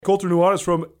Colter Nuanez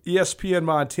from ESPN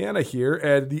Montana here,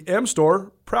 and the M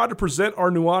Store, proud to present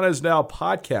our Nuanez Now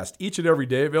podcast each and every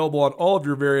day, available on all of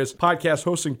your various podcast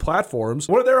hosting platforms.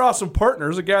 One of their awesome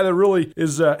partners, a guy that really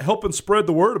is helping spread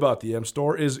the word about the M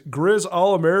Store, is Grizz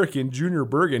All-American Junior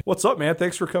Bergen. What's up, man?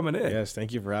 Thanks for coming in. Yes,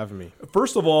 thank you for having me.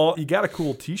 First of all, you got a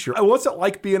cool t-shirt. What's it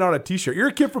like being on a t-shirt? You're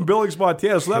a kid from Billings,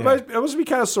 Montana, so that must be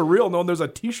kind of surreal knowing there's a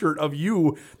t-shirt of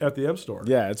you at the M Store.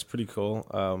 Yeah, it's pretty cool.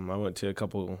 I went to a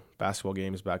couple basketball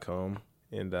games back home,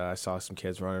 and I saw some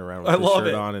kids running around with their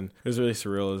shirt on, and it was really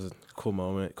surreal. It was a cool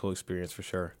moment, cool experience for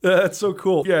sure. That's so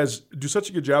cool. You guys do such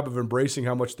a good job of embracing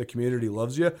how much the community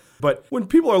loves you. But when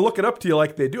people are looking up to you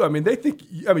like they do, they think,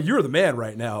 you're the man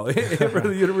right now for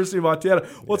the University of Montana.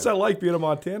 What's that like being a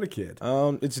Montana kid?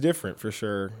 It's different for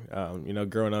sure.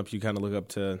 Growing up, you kind of look up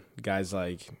to guys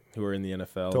like who are in the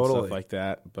NFL and stuff like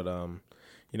that. But,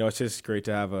 it's just great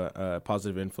to have a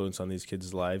positive influence on these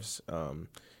kids' lives.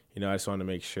 I just want to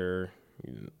make sure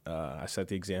I set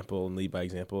the example and lead by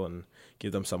example and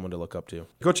give them someone to look up to.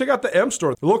 Go check out the M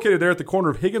Store. They're located there at the corner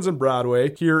of Higgins and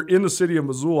Broadway here in the city of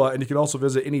Missoula, and you can also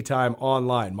visit anytime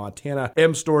online,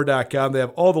 montanamstore.com. They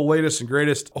have all the latest and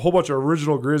greatest, a whole bunch of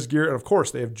original Grizz gear, and of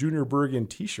course, they have Junior Bergen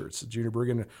t-shirts. Junior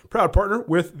Bergen, proud partner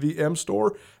with the M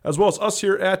Store, as well as us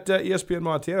here at ESPN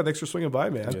Montana. Thanks for swinging by,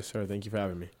 man. Yes, sir. Thank you for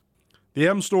having me. The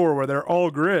M Store, where they're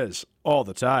all Grizz all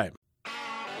the time.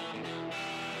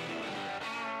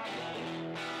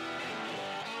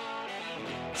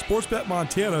 Sportsbet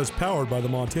Montana is powered by the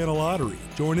Montana Lottery.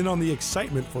 Join in on the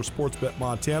excitement for Sportsbet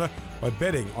Montana by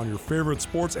betting on your favorite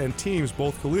sports and teams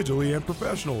both collegially and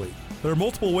professionally. There are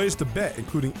multiple ways to bet,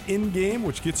 including in-game,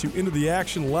 which gets you into the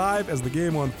action live as the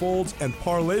game unfolds, and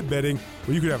parlay betting,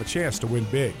 where you could have a chance to win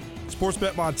big.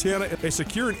 Sportsbet Montana, a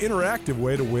secure and interactive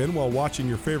way to win while watching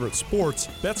your favorite sports.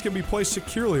 Bets can be placed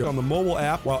securely on the mobile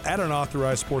app while at an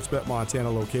authorized Sportsbet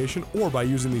Montana location or by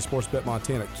using the Sportsbet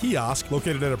Montana kiosk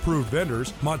located at approved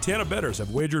vendors. Montana bettors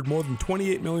have wagered more than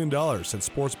 $28 million since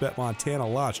Sportsbet Montana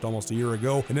launched almost a year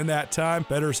ago, and in that time,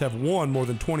 bettors have won more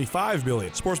than $25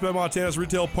 million. Sportsbet Montana's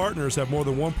retail partners have more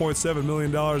than $1.7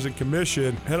 million in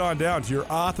commission. Head on down to your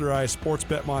authorized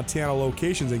Sportsbet Montana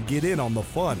locations and get in on the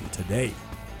fun today.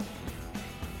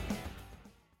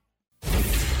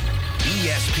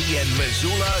 ESPN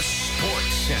Missoula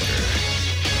Sports Center.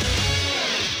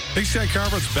 Big Sky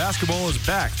Conference basketball is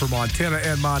back for Montana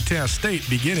and Montana State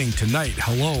beginning tonight.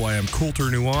 Hello, I am Colter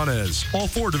Nuanez. All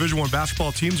four Division I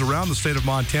basketball teams around the state of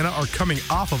Montana are coming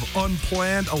off of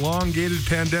unplanned, elongated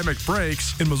pandemic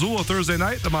breaks. In Missoula Thursday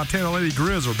night, the Montana Lady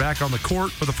Grizz are back on the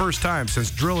court for the first time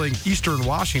since drilling Eastern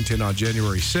Washington on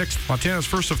January 6th. Montana's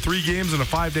first of 3 games in a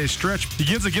 5-day stretch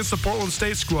begins against the Portland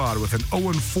State squad with an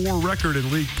 0-4 record in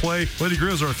league play. Lady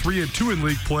Grizz are 3-2 in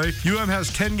league play. UM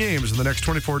has 10 games in the next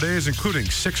 24 days, including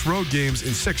 6 road games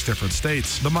in 6 different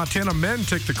states. The Montana men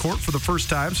take the court for the first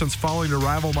time since falling to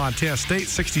rival Montana State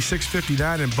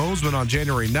 66-59 in Bozeman on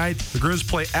January 9th. The Grizz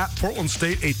play at Portland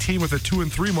State, a team with a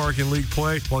 2-3 mark in league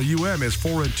play, while UM is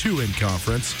 4-2 in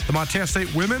conference. The Montana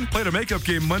State women played a makeup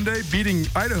game Monday, beating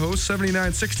Idaho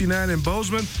 79-69 in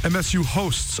Bozeman. MSU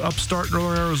hosts upstart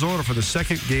Northern Arizona for the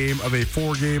second game of a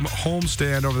 4-game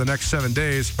homestand over the next 7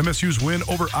 days. MSU's win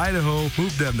over Idaho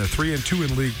moved them to 3-2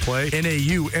 in league play.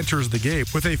 NAU enters the game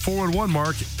with a 4-1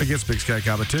 mark against Big Sky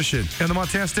competition. And the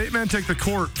Montana State men take the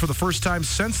court for the first time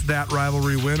since that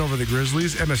rivalry win over the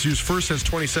Grizzlies. MSU's first since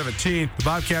 2017. The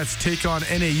Bobcats take on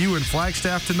NAU in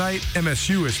Flagstaff tonight.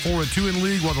 MSU is 4-2 in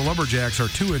league, while the Lumberjacks are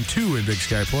 2-2 in Big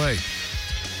Sky play.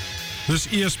 This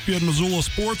ESPN Missoula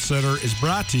Sports Center is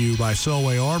brought to you by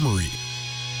Selway Armory.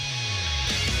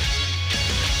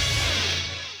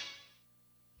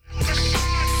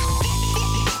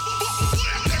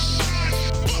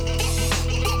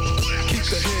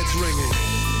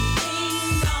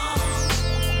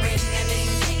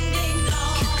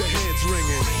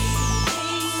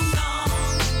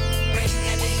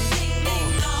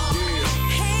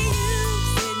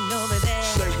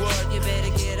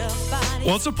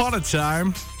 Once upon a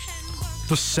time,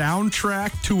 the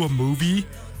soundtrack to a movie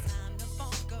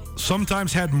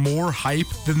sometimes had more hype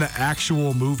than the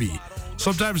actual movie.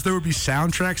 Sometimes there would be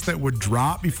soundtracks that would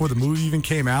drop before the movie even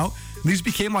came out. And these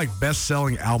became like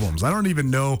best-selling albums. I don't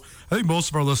even know. I think most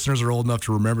of our listeners are old enough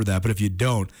to remember that. But if you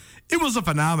don't, it was a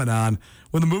phenomenon.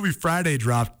 When the movie Friday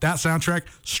dropped, that soundtrack,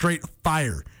 straight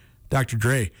fire. Dr.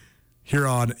 Dre here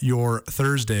on your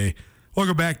Thursday.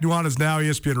 Welcome back. Nuanez Now,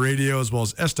 ESPN Radio, as well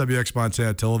as SWX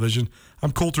Montana Television.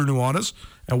 I'm Colter Nuanez,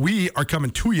 and we are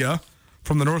coming to you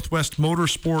from the Northwest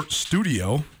Motorsport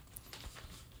Studio.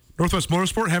 Northwest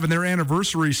Motorsport having their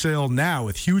anniversary sale now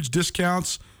with huge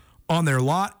discounts on their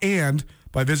lot and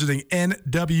by visiting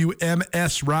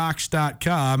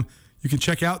nwmsrocks.com. You can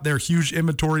check out their huge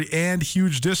inventory and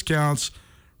huge discounts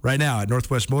right now at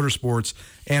Northwest Motorsports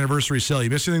Anniversary Sale. You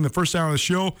missed anything the first hour of the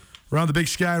show? Around the Big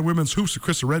Sky and Women's Hoops with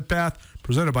Krista Redpath,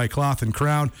 presented by Cloth and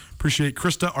Crown. Appreciate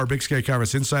Krista, our Big Sky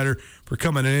Conference insider, for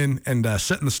coming in and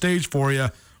setting the stage for you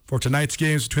for tonight's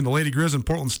games between the Lady Grizz and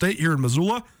Portland State here in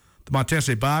Missoula, the Montana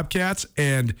State Bobcats,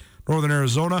 and Northern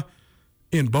Arizona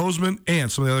in Bozeman,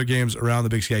 and some of the other games around the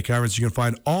Big Sky Conference. You can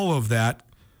find all of that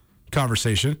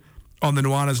conversation on the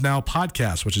Nuanez Now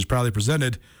podcast, which is proudly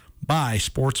presented by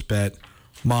Sportsbet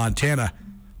Montana.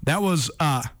 That was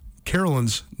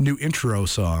Carolyn's new intro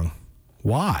song.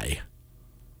 Why?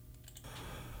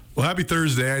 Well, happy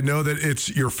Thursday. I know that it's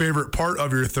your favorite part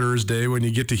of your Thursday when you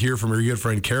get to hear from your good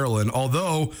friend Carolyn,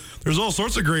 although there's all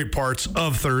sorts of great parts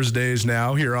of Thursdays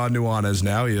now here on Nuanez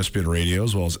Now, ESPN Radio,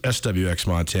 as well as SWX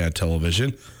Montana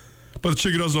Television. But the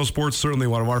Chicken Doesn't Know Sports, certainly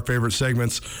one of our favorite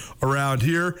segments around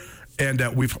here, and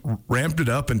we've ramped it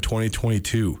up in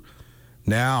 2022.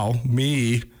 Now,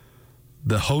 me,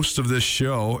 the host of this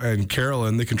show, and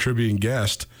Carolyn, the contributing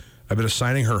guest, I've been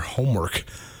assigning her homework,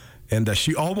 and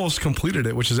she almost completed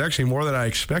it, which is actually more than I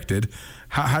expected.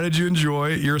 How did you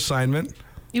enjoy your assignment?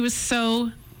 It was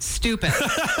so stupid.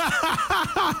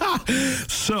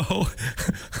 So,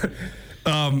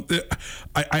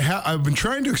 I've been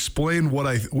trying to explain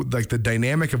the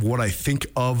dynamic of what I think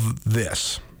of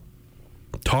this.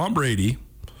 Tom Brady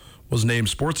was named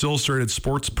Sports Illustrated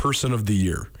Sports Person of the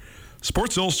Year.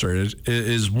 Sports Illustrated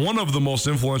is one of the most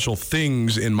influential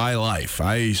things in my life.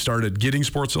 I started getting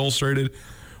Sports Illustrated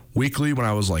weekly when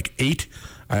I was like 8.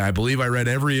 I believe I read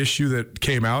every issue that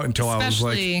came out until I was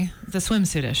like... Especially the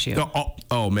swimsuit issue.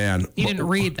 Oh, man. You didn't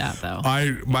read that, though.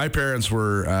 My parents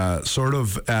were sort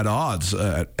of at odds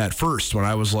at first when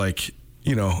I was like,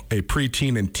 a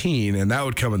preteen and teen, and that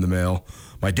would come in the mail.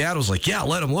 My dad was like, yeah,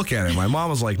 let him look at it. My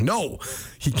mom was like, no,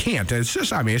 he can't. And it's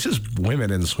just women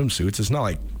in swimsuits. It's not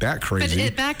like that crazy.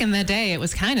 But back in the day, it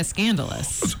was kind of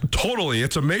scandalous. Totally.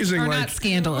 It's amazing. Or not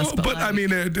scandalous, but I mean,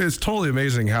 it's totally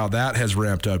amazing how that has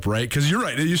ramped up, right? Because you're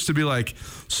right. It used to be like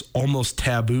almost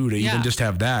taboo to even just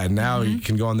have that. And now you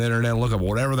can go on the internet and look up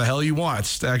whatever the hell you want.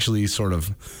 It's actually sort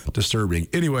of disturbing.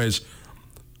 Anyways,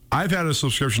 I've had a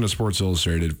subscription to Sports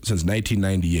Illustrated since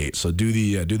 1998. So do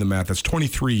the math. That's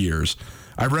 23 years.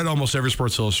 I've read almost every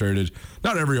Sports Illustrated,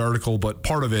 not every article, but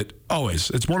part of it always.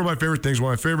 It's one of my favorite things,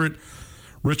 one of my favorite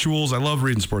rituals. I love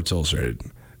reading Sports Illustrated.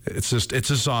 It's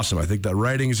just awesome. I think that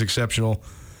writing is exceptional.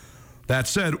 That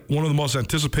said, one of the most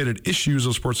anticipated issues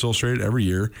of Sports Illustrated every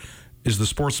year is the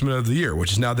Sportsman of the Year,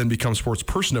 which has now then become Sports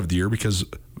Person of the Year because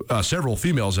several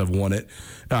females have won it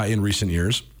in recent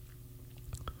years.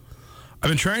 I've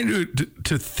been trying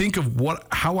to think of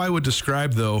how I would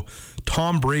describe, though,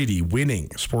 Tom Brady winning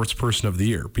Sports Person of the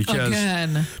Year because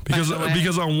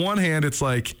on one hand it's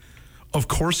like, of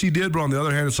course he did, but on the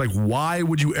other hand it's like, why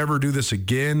would you ever do this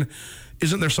again?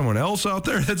 Isn't there someone else out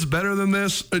there that's better than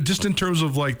this? Just in terms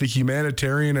of like the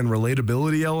humanitarian and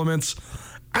relatability elements,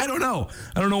 I don't know.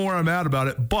 I don't know where I'm at about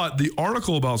it. But the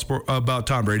article about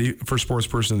Tom Brady for Sports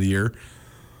Person of the Year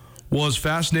was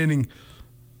fascinating,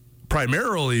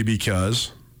 primarily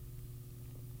because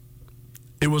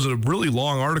it was a really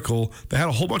long article that had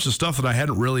a whole bunch of stuff that I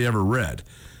hadn't really ever read.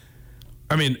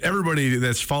 I mean, everybody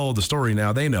that's followed the story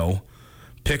now, they know.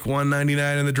 Pick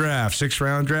 199 in the draft,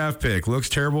 6th-round draft pick, looks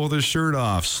terrible with his shirt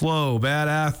off, slow, bad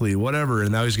athlete, whatever.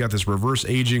 And now he's got this reverse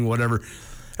aging, whatever.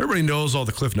 Everybody knows all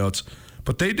the cliff notes.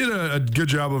 But they did a good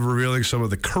job of revealing some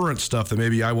of the current stuff that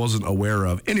maybe I wasn't aware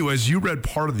of. Anyways, you read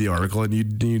part of the article and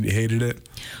you hated it?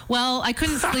 Well, I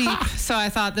couldn't sleep, so I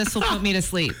thought this will put me to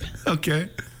sleep. Okay.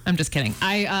 I'm just kidding.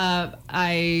 I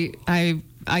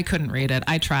couldn't read it.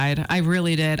 I tried. I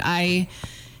really did.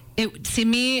 It to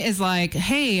me is like,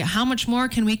 hey, how much more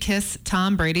can we kiss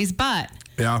Tom Brady's butt?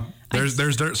 Yeah, there's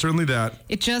certainly that.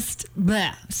 It just,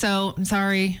 bleh. So, I'm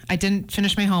sorry. I didn't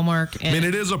finish my homework. I mean,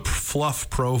 it is a fluff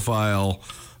profile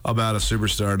about a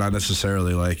superstar, not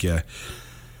necessarily like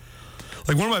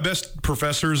one of my best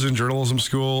professors in journalism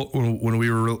school when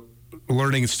we were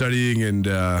learning and studying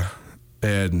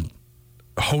and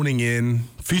honing in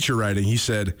feature writing, he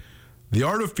said, the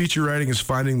art of feature writing is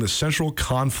finding the central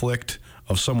conflict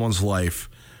of someone's life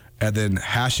and then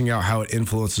hashing out how it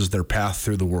influences their path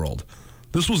through the world.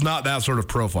 This was not that sort of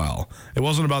profile. It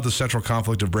wasn't about the central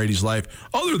conflict of Brady's life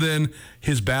other than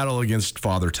his battle against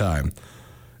Father Time.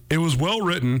 It was well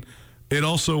written. It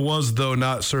also was, though,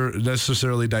 not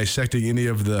necessarily dissecting any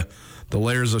of the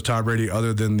layers of Tom Brady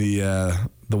other than the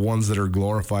ones that are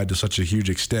glorified to such a huge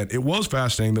extent. It was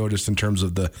fascinating, though, just in terms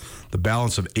of the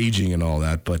balance of aging and all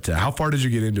that. But how far did you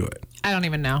get into it? I don't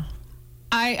even know.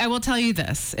 I will tell you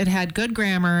this. It had good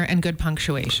grammar and good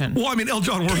punctuation. Well, I mean, L.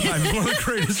 John Wertheim is one of the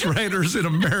greatest writers in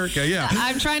America. Yeah.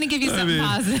 I'm trying to give you something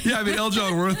positive. Yeah, I mean, L.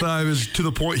 John Wertheim is to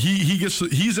the point.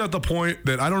 He's at the point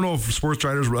that I don't know if sports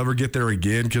writers will ever get there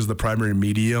again because the primary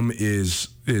medium is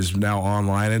now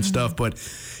online and stuff. But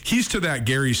he's to that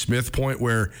Gary Smith point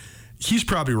where he's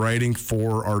probably writing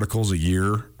 4 articles a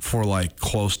year for like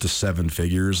close to 7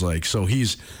 figures. Like, so he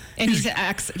has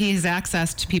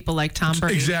access to people like Tom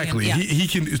Brady. Exactly. And, he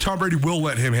can. Tom Brady will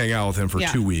let him hang out with him for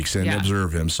 2 weeks and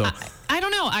observe him. So I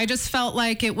don't know. I just felt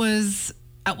like it was.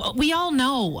 We all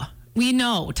know. We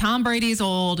know Tom Brady's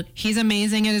old. He's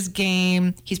amazing at his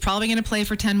game. He's probably going to play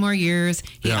for 10 more years.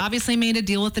 He obviously made a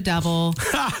deal with the devil.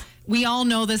 We all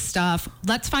know this stuff.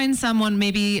 Let's find someone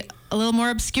maybe a little more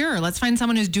obscure. Let's find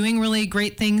someone who's doing really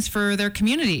great things for their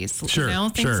communities. Sure,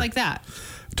 things like that.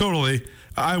 Totally.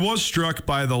 I was struck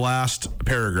by the last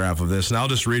paragraph of this, and I'll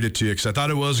just read it to you because I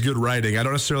thought it was good writing. I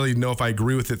don't necessarily know if I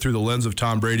agree with it through the lens of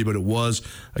Tom Brady, but it was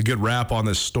a good wrap on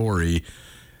this story. It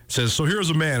says, so here's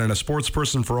a man and a sports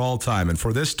person for all time, and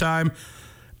for this time,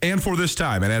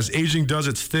 and as aging does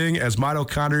its thing, as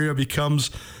mitochondria begins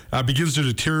to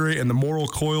deteriorate and the moral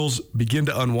coils begin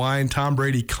to unwind, Tom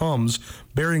Brady comes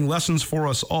bearing lessons for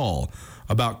us all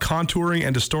about contouring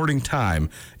and distorting time,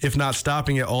 if not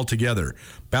stopping it altogether.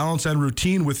 Balance and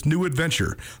routine with new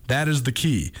adventure. That is the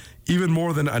key. Even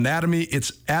more than anatomy,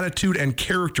 it's attitude and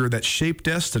character that shape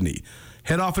destiny.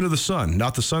 Head off into the sun,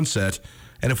 not the sunset.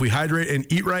 And if we hydrate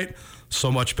and eat right,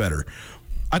 so much better.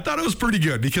 I thought it was pretty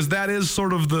good because that is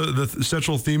sort of the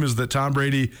central theme is that Tom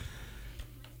Brady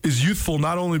is youthful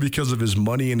not only because of his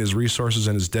money and his resources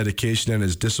and his dedication and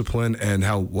his discipline and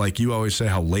how, like you always say,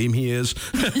 how lame he is,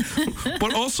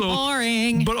 but also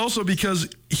boring. But also because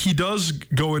he does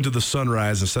go into the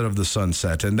sunrise instead of the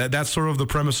sunset, and that's sort of the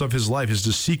premise of his life is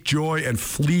to seek joy and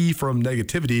flee from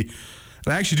negativity.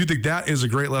 And I actually do think that is a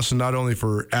great lesson not only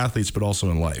for athletes but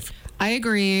also in life. I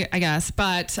agree, I guess,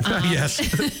 but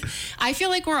yes, I feel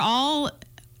like we're all.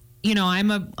 I'm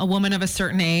a woman of a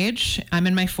certain age. I'm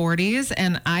in my 40s,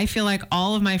 and I feel like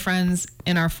all of my friends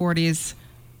in our 40s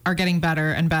are getting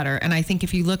better and better. And I think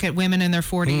if you look at women in their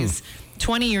 40s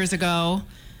 20 years ago,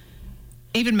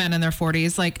 even men in their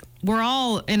 40s, like we're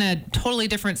all in a totally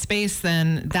different space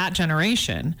than that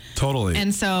generation. Totally.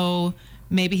 And so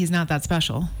maybe he's not that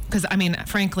special. Because, I mean,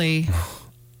 frankly,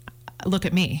 look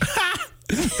at me.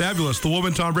 Fabulous. The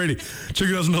woman, Tom Brady.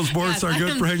 Chicken Doesn't Know Sports, our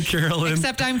good friend Carolyn.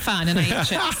 Except I'm fun and I eat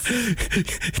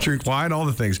chips. Drink wine, all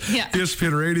the things. Yeah.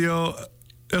 ESPN Radio,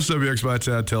 SWX by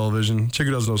Tad Television,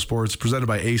 Chicken Doesn't Know Sports, presented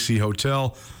by AC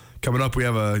Hotel. Coming up, we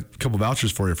have a couple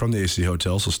vouchers for you from the AC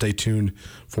Hotel, so stay tuned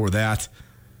for that.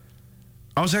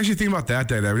 I was actually thinking about that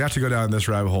dynamic. We have to go down this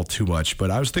rabbit hole too much,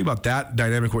 but I was thinking about that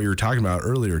dynamic, what you were talking about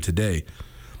earlier today.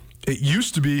 It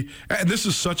used to be, and this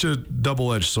is such a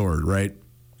double-edged sword, right?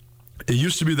 It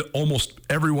used to be that almost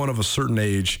everyone of a certain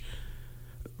age,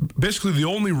 basically the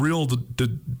only real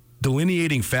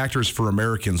delineating factors for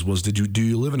Americans was do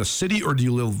you live in a city or do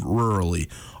you live rurally?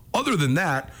 Other than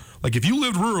that, like if you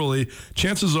lived rurally,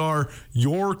 chances are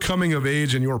your coming of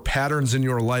age and your patterns in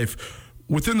your life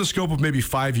within the scope of maybe a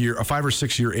 5 or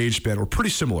 6 year age span were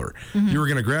pretty similar. Mm-hmm. You were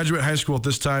going to graduate high school at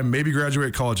this time, maybe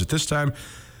graduate college at this time.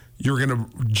 You're going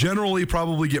to generally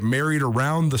probably get married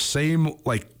around the same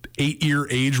 8-year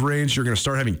age range. You're going to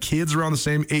start having kids around the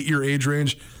same 8-year age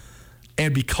range.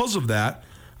 And because of that,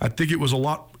 I think it was a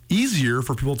lot easier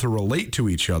for people to relate to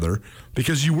each other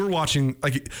because you were watching,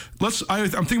 I'm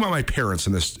thinking about my parents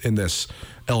in this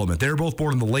element. They were both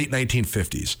born in the late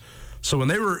 1950s. So when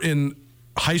they were in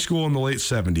high school in the late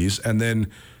 70s and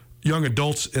then young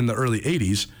adults in the early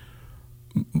 80s,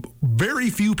 very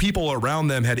few people around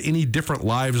them had any different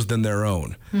lives than their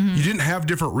own. Mm-hmm. You didn't have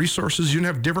different resources. You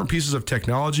didn't have different pieces of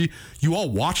technology. You all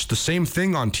watched the same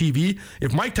thing on TV.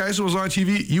 If Mike Tyson was on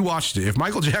TV, you watched it. If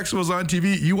Michael Jackson was on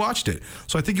TV, you watched it.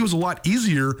 So I think it was a lot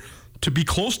easier to be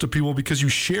close to people because you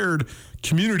shared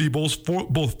community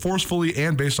both forcefully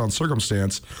and based on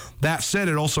circumstance. That said,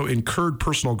 it also incurred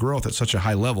personal growth at such a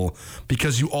high level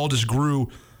because you all just grew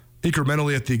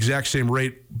incrementally at the exact same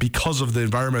rate because of the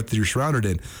environment that you're surrounded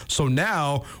in. So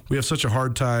now we have such a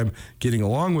hard time getting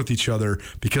along with each other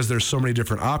because there's so many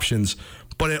different options.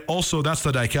 But also, that's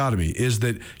the dichotomy, is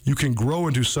that you can grow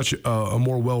into such a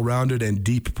more well-rounded and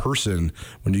deep person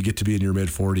when you get to be in your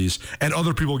mid-40s, and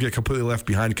other people get completely left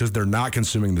behind because they're not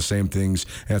consuming the same things,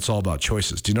 and it's all about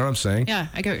choices. Do you know what I'm saying? Yeah,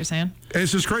 I get what you're saying. And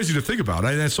it's just crazy to think about.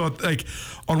 And so, like,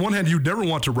 on one hand, you'd never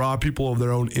want to rob people of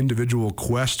their own individual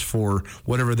quest for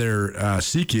whatever they're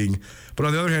seeking. But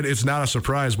on the other hand, it's not a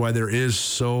surprise why there is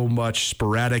so much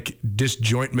sporadic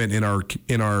disjointment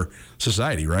in our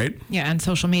society, right? Yeah, and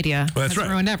social media has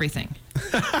ruined everything.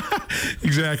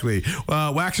 Exactly.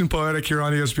 Wax and Poetic here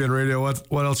on ESPN Radio.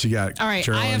 What else you got? All right,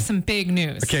 Carolyn? I have some big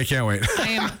news. Okay, can't wait. I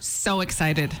am so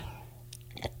excited.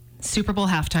 Super Bowl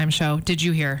halftime show. Did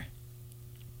you hear?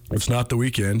 It's not The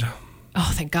Weeknd.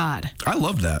 Oh, thank God. I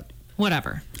love that.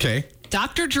 Whatever. Okay.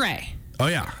 Dr. Dre. Oh,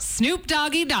 yeah. Snoop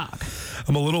Doggy Dogg.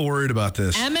 I'm a little worried about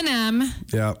this. Eminem.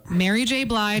 Yeah. Mary J.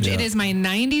 Blige. Yeah. It is my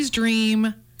 90s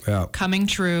dream coming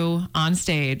true on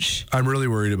stage. I'm really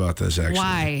worried about this, actually.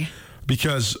 Why?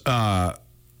 Because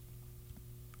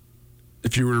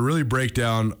if you were to really break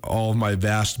down all of my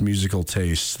vast musical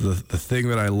tastes, the thing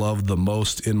that I love the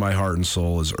most in my heart and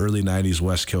soul is early 90s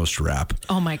West Coast rap.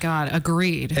 Oh, my God.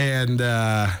 Agreed. And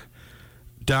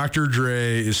Dr.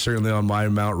 Dre is certainly on my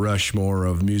Mount Rushmore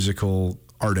of musical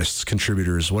artists,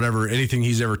 contributors, whatever, anything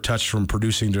he's ever touched, from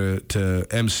producing to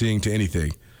emceeing to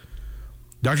anything.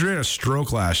 Dr. Dre had a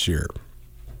stroke last year.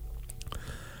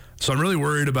 So I'm really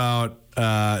worried about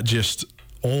just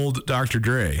old Dr.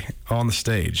 Dre on the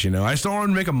stage. You know, I just don't want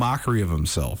him to make a mockery of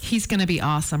himself. He's going to be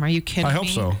awesome. Are you kidding me? I hope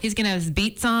so. He's going to have his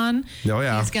beats on. Oh,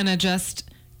 yeah. He's going to just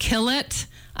kill it.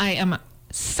 I am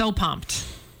so pumped.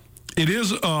 It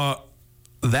is,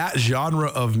 that genre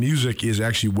of music is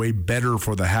actually way better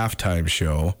for the halftime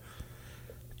show.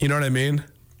 You know what I mean?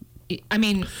 I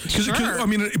mean, sure. I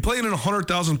mean, playing in a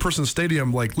 100,000 person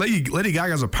stadium, like Lady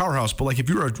Gaga's a powerhouse, but like if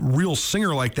you're a real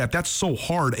singer like that, that's so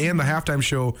hard. And the halftime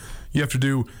show, you have to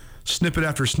do snippet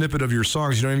after snippet of your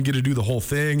songs. You don't even get to do the whole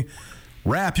thing.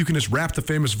 Rap, you can just rap the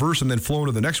famous verse and then flow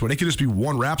into the next one. It could just be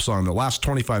one rap song that lasts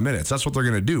 25 minutes. That's what they're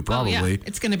going to do, probably. Oh, yeah.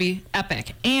 It's going to be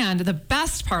epic. And the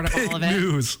best part of all of it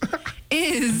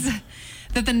is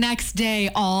that the next day,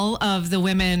 all of the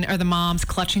women or the moms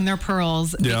clutching their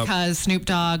pearls because Snoop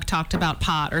Dogg talked about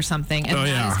pot or something. And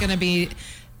that is going to be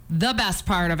the best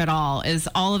part of it all, is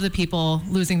all of the people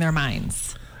losing their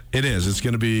minds. It is. It's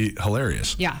going to be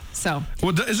hilarious. Yeah. So.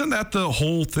 Well, isn't that the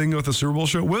whole thing with the Super Bowl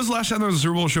show? When was the last time there was a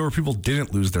Super Bowl show where people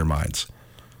didn't lose their minds?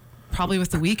 Probably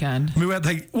with The Weeknd. I mean, we had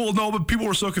but people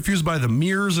were so confused by the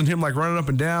mirrors and him like running up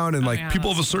and down, and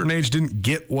people of a certain age didn't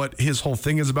get what his whole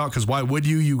thing is about. Because why would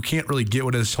you? You can't really get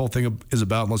what his whole thing is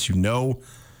about unless you know.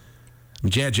 I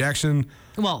mean, Janet Jackson.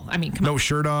 Well, I mean, no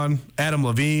shirt on. Adam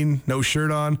Levine, no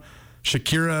shirt on.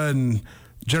 Shakira and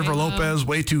Jennifer Lopez,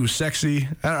 way too sexy.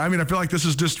 I mean, I feel like this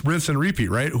is just rinse and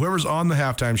repeat, right? Whoever's on the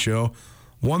halftime show,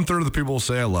 1/3 of the people will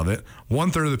say, I love it.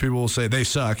 1/3 of the people will say they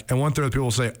suck. And 1/3 of the people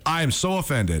will say, I am so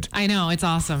offended. I know. It's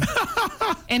awesome.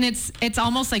 And it's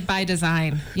almost like by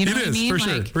design. You know what I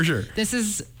mean? For sure. This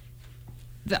is,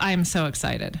 I am so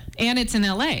excited. And it's in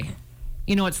LA.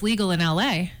 You know, it's legal in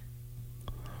LA.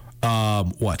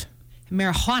 What?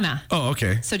 Marijuana. Oh,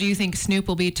 okay. So do you think Snoop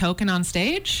will be token on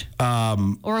stage?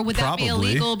 Or would that be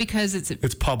illegal because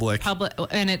it's public? Public,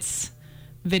 and it's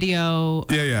video,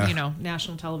 yeah.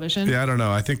 National television. Yeah, I don't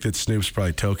know. I think that Snoop's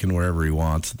probably token wherever he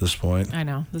wants at this point. I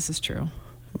know. This is true.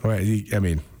 Right. I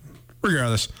mean,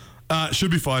 regardless,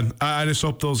 should be fun. I just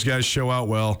hope those guys show out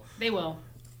well. They will.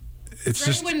 It's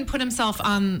Dre wouldn't put himself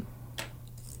on.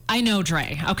 I know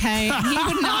Dre, okay? He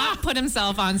would not put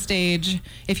himself on stage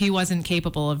if he wasn't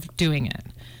capable of doing it.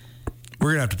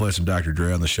 We're going to have to play some Dr.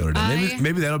 Dre on the show today.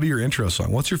 Maybe that'll be your intro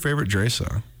song. What's your favorite Dre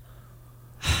song?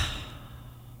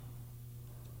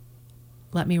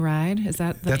 Let Me Ride. Is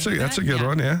that that's a good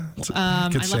one, yeah. I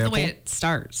love the way it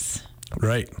starts.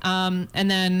 Right. And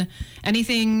then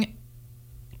anything.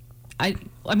 I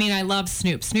mean, I love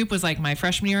Snoop. Snoop was like my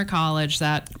freshman year of college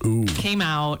that came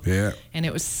out. Yeah. And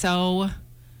it was so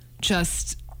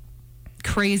just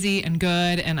crazy and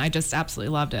good, and I just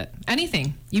absolutely loved it.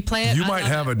 Anything. You play it. You might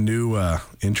have a new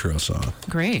intro song.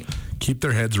 Great. Keep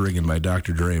Their Heads Ringing by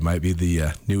Dr. Dre might be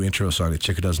the new intro song that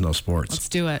Chica Doesn't Know Sports. Let's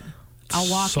do it. I'll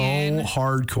walk in. So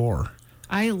hardcore.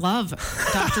 I love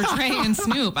Dr. Dre and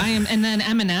Snoop. And then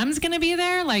Eminem's going to be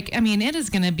there. Like, I mean, it is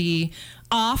going to be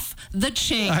off the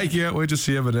chain. I can't wait to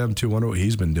see Eminem too. Wonder what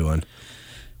he's been doing.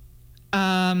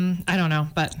 I don't know,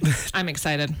 but I'm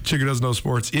excited. Chica Doesn't Know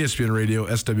Sports, ESPN Radio,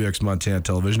 SWX Montana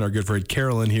Television. Our good friend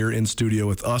Carolyn here in studio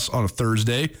with us on a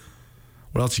Thursday.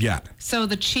 What else you got? So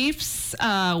the Chiefs,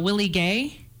 Willie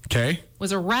Gay,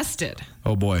 was arrested.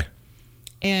 Oh boy.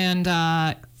 And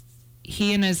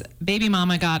he and his baby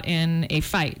mama got in a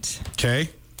fight. Okay.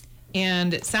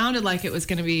 And it sounded like it was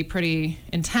going to be pretty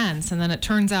intense. And then it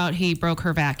turns out he broke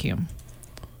her vacuum.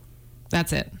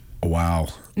 That's it. Wow.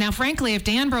 Now, frankly, if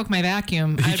Dan broke my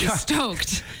vacuum, I'd be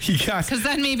stoked. Because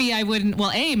then maybe I wouldn't,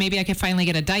 well, A, maybe I could finally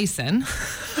get a Dyson.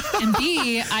 And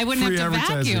B, I wouldn't have to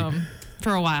vacuum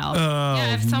for a while. Oh,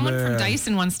 yeah, if someone from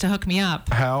Dyson wants to hook me up.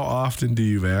 How often do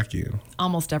you vacuum?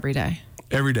 Almost every day.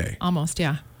 Every day? Almost,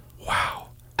 yeah. Wow.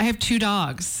 I have 2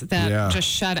 dogs that just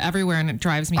shed everywhere, and it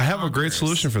drives me I have a great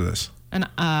solution for this. An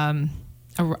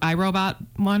iRobot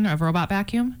one, a robot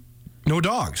vacuum. No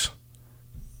dogs.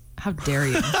 How dare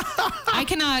you? I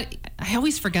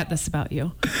always forget this about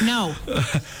you. No.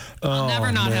 I'll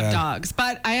never not have dogs.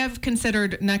 But I have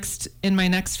considered in my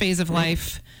next phase of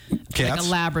life, cats?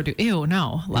 Like a Labradoodle. Ew,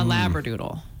 no. A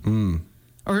Labradoodle.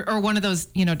 Or one of those,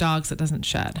 dogs that doesn't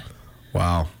shed.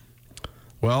 Wow.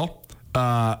 Well,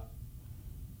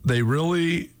 he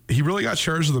really got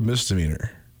charged with a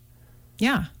misdemeanor.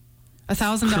 Yeah.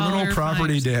 $1,000 criminal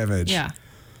property damage. Yeah.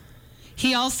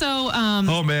 He also.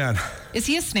 Oh man. Is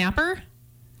he a snapper?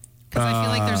 Because I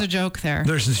feel like there's a joke there.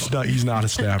 He's not a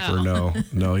snapper. Oh.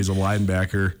 No, he's a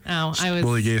linebacker. Oh,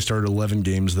 Willie Gay started 11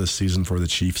 games this season for the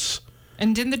Chiefs.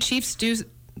 And didn't the Chiefs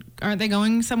aren't they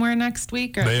going somewhere next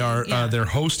week? They are. Yeah. They're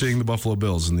hosting the Buffalo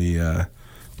Bills in the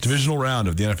divisional round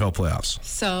of the NFL playoffs.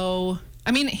 So,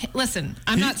 I mean, listen,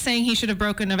 I'm not saying he should have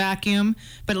broken a vacuum,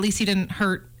 but at least he didn't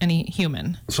hurt any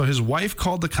human. So his wife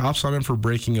called the cops on him for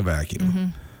breaking a vacuum. Mm-hmm.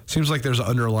 Seems like there's an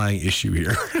underlying issue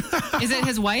here. Is it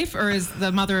his wife or is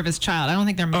the mother of his child? I don't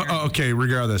think they're married. Okay,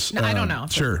 regardless. No, I don't know.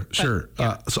 Sure.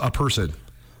 Yeah. So a person.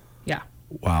 Yeah.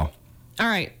 Wow. All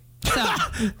right. So,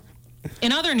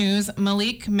 in other news,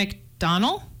 Malik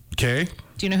McDonald. Okay.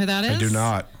 Do you know who that is? I do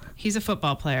not. He's a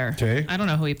football player. Okay. I don't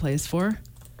know who he plays for.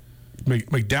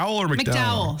 McDowell or McDowell?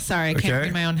 McDowell. Sorry, I can't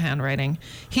read my own handwriting.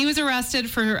 He was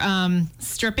arrested for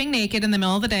stripping naked in the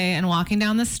middle of the day and walking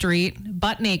down the street,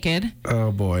 butt naked.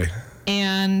 Oh, boy.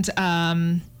 And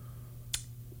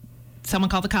someone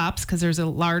called the cops because there's a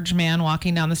large man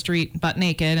walking down the street, butt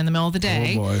naked, in the middle of the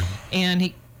day. Oh, boy.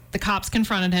 And the cops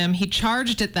confronted him. He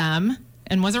charged at them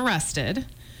and was arrested.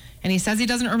 And he says he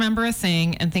doesn't remember a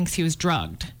thing and thinks he was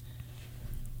drugged.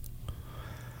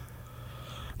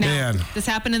 Now, this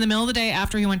happened in the middle of the day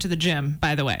after he went to the gym,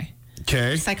 by the way.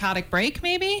 Okay. Psychotic break,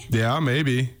 maybe? Yeah,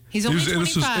 maybe. He's only 25.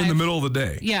 This was in the middle of the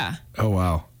day. Yeah. Oh,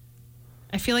 wow.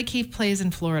 I feel like he plays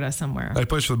in Florida somewhere. He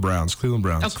plays for the Browns, Cleveland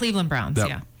Browns. Oh, Cleveland Browns,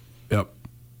 yeah. Yep.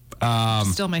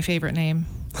 Still my favorite name.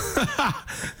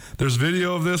 There's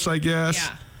video of this, I guess.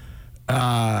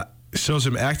 Yeah. Shows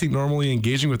him acting normally,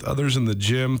 engaging with others in the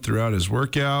gym throughout his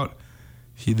workout.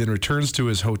 He then returns to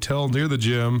his hotel near the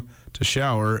gym to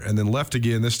shower and then left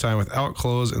again, this time without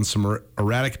clothes and some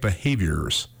erratic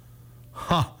behaviors.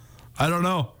 I don't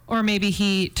know. Or maybe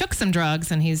he took some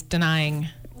drugs and he's denying.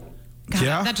 God,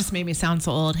 yeah. That just made me sound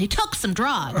so old. He took some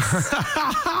drugs.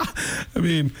 I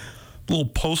mean, little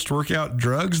post-workout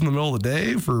drugs in the middle of the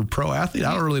day for a pro athlete?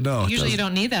 I don't really know. Usually you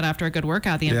don't need that after a good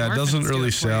workout. The it doesn't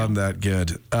really sound that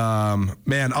good.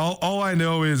 Man, all I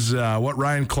know is what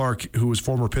Ryan Clark, who was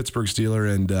former Pittsburgh Steeler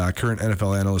and current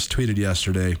NFL analyst, tweeted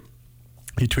yesterday.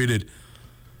 He tweeted,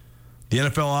 "The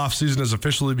NFL offseason has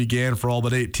officially began for all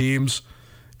but 8 teams.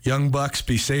 Young bucks,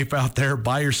 be safe out there.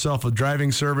 Buy yourself a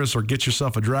driving service or get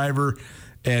yourself a driver.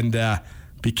 And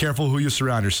be careful who you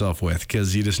surround yourself with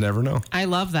because you just never know." I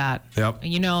love that. Yep.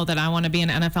 You know that I want to be an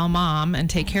NFL mom and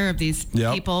take care of these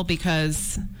people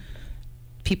because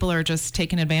people are just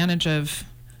taking advantage of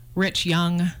rich,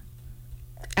 young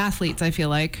athletes, I feel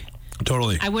like.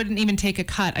 Totally. I wouldn't even take a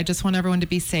cut. I just want everyone to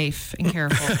be safe and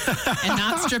careful and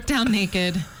not strip down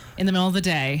naked in the middle of the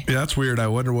day. Yeah, that's weird. I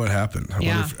wonder what happened.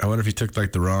 I wonder if he took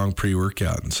like the wrong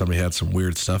pre-workout and somebody had some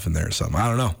weird stuff in there or something. I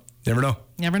don't know. Never know.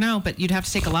 Never know, but you'd have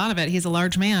to take a lot of it. He's a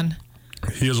large man.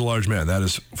 He is a large man. That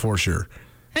is for sure.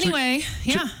 Anyway,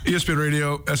 ESPN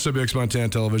Radio, SWX Montana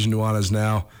Television, Nuanez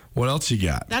Now. What else you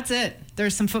got? That's it.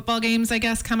 There's some football games, I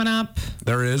guess, coming up.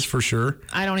 There is, for sure.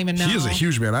 I don't even know. He is a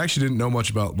huge man. I actually didn't know much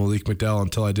about Malik McDowell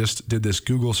until I just did this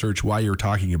Google search while you're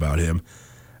talking about him.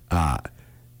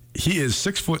 He is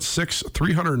 6'6",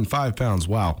 305 pounds.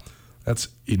 Wow. That's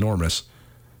enormous.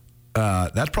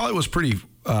 That probably was pretty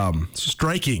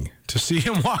striking to see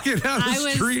him walking down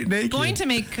the street naked. I was going to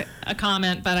make a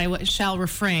comment, but I shall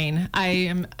refrain.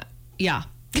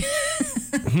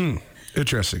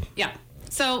 Interesting. Yeah.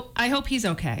 So I hope he's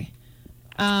okay.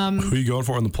 Who are you going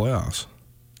for in the playoffs?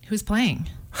 Who's playing?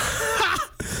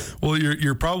 Well,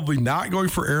 you're probably not going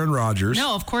for Aaron Rodgers.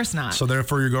 No, of course not. So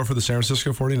therefore, you go for the San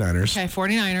Francisco 49ers. Okay,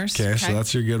 49ers. Okay, so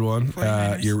that's your good one.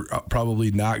 You're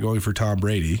probably not going for Tom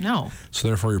Brady. No. So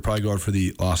therefore, you're probably going for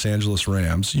the Los Angeles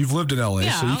Rams. You've lived in LA,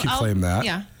 so you can claim that.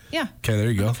 Yeah. Yeah. Okay, there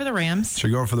you go. For the Rams. So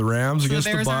you're going for the Rams against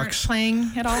the Bears Bucs. aren't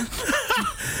playing at all?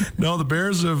 No, the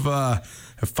Bears have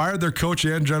fired their coach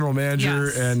and general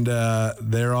manager, and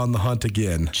they're on the hunt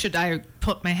again. Should I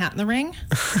put my hat in the ring?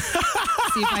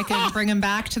 See if I can bring them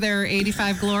back to their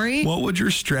 85 glory? What would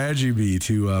your strategy be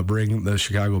to bring the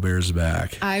Chicago Bears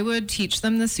back? I would teach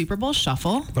them the Super Bowl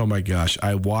shuffle. Oh, my gosh.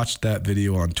 I watched that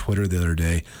video on Twitter the other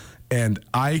day. And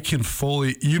I can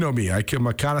fully, you know me, I'm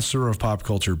a connoisseur of pop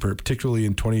culture, particularly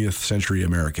in 20th century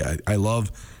America. I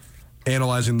love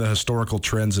analyzing the historical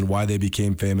trends and why they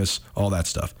became famous, all that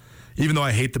stuff. Even though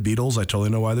I hate the Beatles, I totally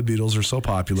know why the Beatles are so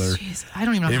popular. Jeez, I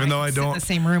don't even know. Even though I don't sit in the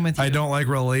same room with you. I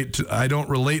don't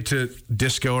relate to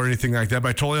disco or anything like that, but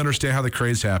I totally understand how the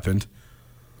craze happened.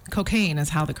 Cocaine is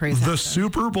how the craze happened. The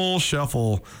Super Bowl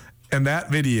shuffle and that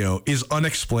video is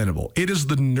unexplainable. It is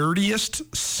the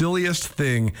nerdiest, silliest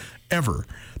thing ever.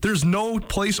 There's no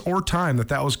place or time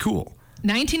that was cool.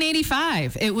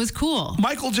 1985, it was cool.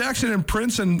 Michael Jackson and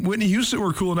Prince and Whitney Houston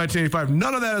were cool in 1985.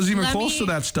 None of that is even close to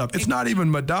that stuff. It's not even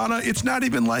Madonna. It's not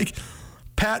even like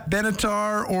Pat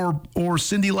Benatar or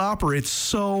Cyndi Lauper. It's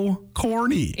so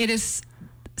corny. It is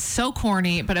so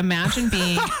corny, but imagine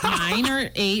being 9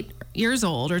 or 8 years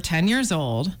old or 10 years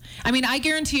old. I mean, I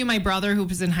guarantee you my brother, who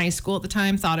was in high school at the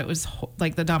time, thought it was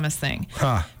like the dumbest thing.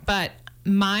 But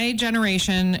my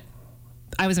generation,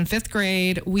 I was in 5th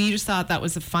grade. We just thought that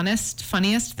was the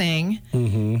funniest thing.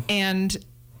 Mm-hmm. And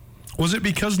was it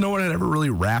because no one had ever really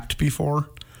rapped before?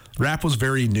 Rap was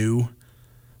very new.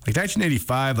 Like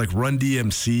 1985, like Run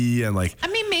DMC and like. I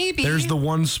mean, maybe.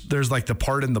 There's like the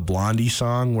part in the Blondie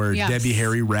song where Debbie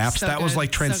Harry raps. So that good. Was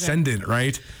like transcendent,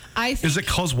 right? Is it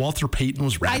because Walter Payton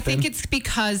was rapping? I think it's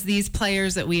because these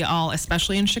players that we all,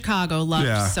 especially in Chicago,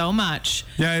 loved so much.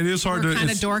 Yeah, it is hard to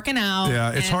kind of dorking out.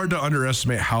 Yeah, it's hard to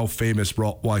underestimate how famous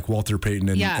like Walter Payton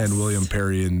and William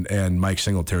Perry and Mike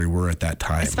Singletary were at that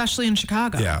time, especially in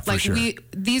Chicago. Yeah, for sure.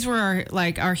 These were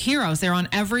our heroes. They're on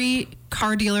every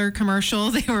car dealer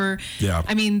commercial. They were. Yeah.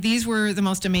 I mean, these were the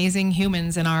most amazing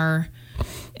humans in our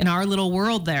little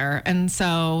world there, and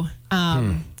so.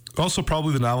 Also,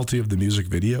 probably the novelty of the music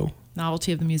video.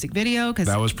 Because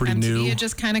that was pretty MTV new. Had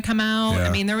just kind of come out. Yeah.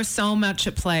 I mean, there was so much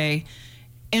at play.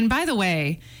 And by the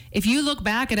way, if you look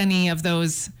back at any of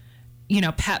those,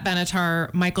 Pat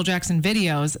Benatar, Michael Jackson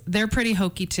videos, they're pretty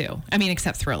hokey too. I mean,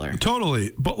 except Thriller.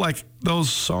 Totally. But like those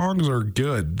songs are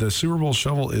good. The Super Bowl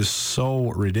shuffle is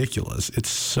so ridiculous. It's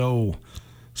so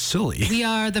silly. We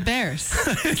are the Bears.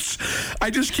 I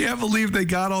just can't believe they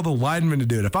got all the linemen to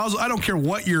do it. I don't care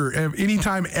what year,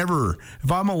 anytime ever.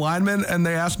 If I'm a lineman and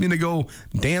they ask me to go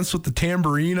dance with the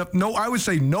tambourine up, no, I would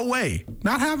say no way,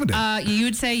 not having it.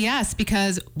 You'd say yes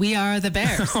because we are the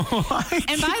Bears.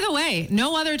 And by the way,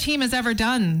 no other team has ever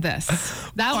done this.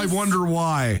 I wonder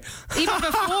why. Even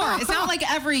before, it's not like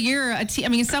every year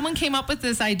someone came up with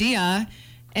this idea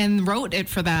and wrote it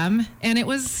for them, and it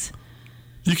was.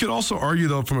 You could also argue,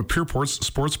 though, from a pure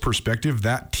sports perspective,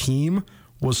 that team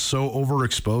was so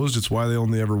overexposed. It's why they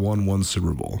only ever won one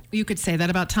Super Bowl. You could say that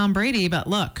about Tom Brady, but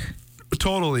look.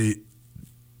 Totally.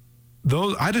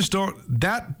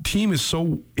 That team is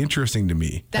so interesting to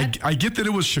me. I get that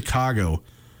it was Chicago,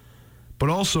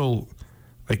 but also,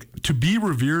 like, to be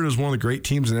revered as one of the great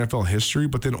teams in NFL history,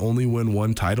 but then only win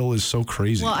one title is so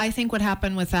crazy. Well, I think what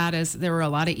happened with that is there were a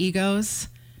lot of egos.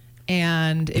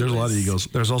 And there's a lot of egos.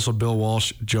 There's also Bill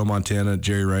Walsh, Joe Montana,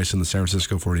 Jerry Rice, and the San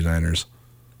Francisco 49ers.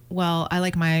 Well, I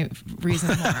like my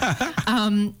reason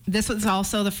more. This was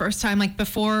also the first time, like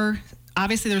before,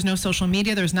 obviously there's no social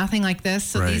media. There's nothing like this.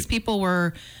 So these people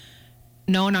were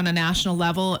known on a national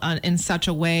level in such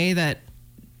a way that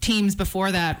teams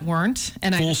before that weren't.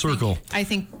 And Full circle. I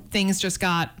think things just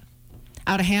got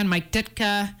out of hand. Mike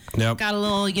Ditka got a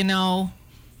little,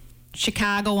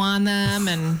 Chicago on them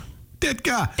and...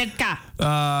 Ditka.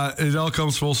 It all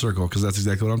comes full circle because that's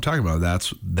exactly what I'm talking about.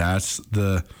 That's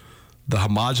the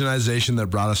homogenization that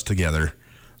brought us together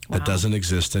that doesn't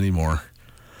exist anymore.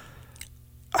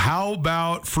 How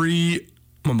about free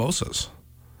mimosas?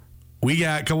 We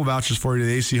got a couple vouchers for you to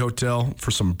the AC Hotel for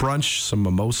some brunch, some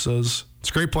mimosas. It's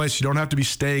a great place. You don't have to be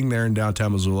staying there in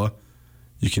downtown Missoula.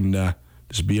 You can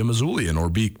just be a Missoulian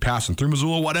or be passing through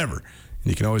Missoula, whatever. And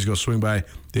you can always go swing by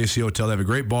the AC Hotel. They have a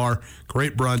great bar,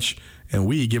 great brunch, and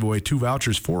we give away 2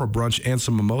 vouchers for a brunch and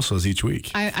some mimosas each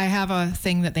week. I have a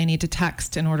thing that they need to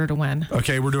text in order to win.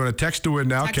 Okay, we're doing a text to win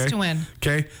now. Text to win.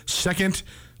 Okay, second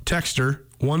texter,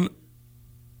 one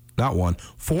not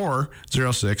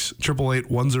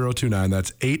 406-888-1029.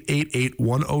 That's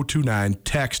 888-1029.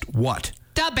 Text what?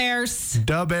 Da Bears.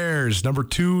 Da Bears. Number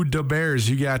 2, Da Bears.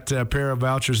 You got a pair of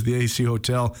vouchers at the AC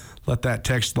Hotel. Let that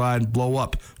text line blow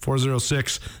up.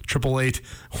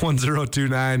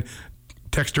 406-888-1029.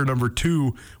 Texter number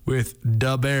 2 with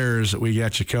Da Bears. We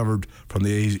got you covered from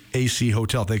the AC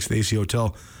Hotel. Thanks to the AC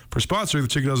Hotel for sponsoring the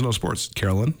Chicken Doesn't Know Sports.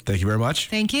 Carolyn, thank you very much.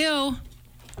 Thank you.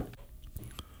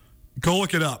 Go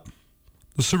look it up.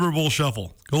 The Super Bowl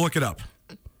Shuffle. Go look it up.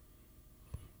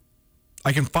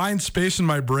 I can find space in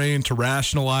my brain to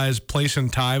rationalize place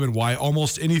and time and why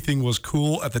almost anything was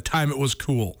cool at the time it was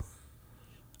cool.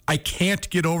 I can't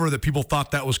get over that people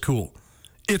thought that was cool.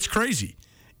 It's crazy.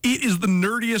 It is the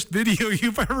nerdiest video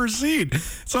you've ever seen.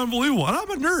 It's unbelievable. And I'm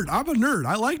a nerd.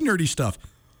 I like nerdy stuff.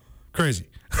 Crazy.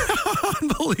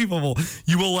 Unbelievable.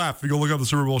 You will laugh if you go look up the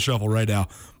Super Bowl Shuffle right now.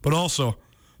 But also,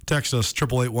 text us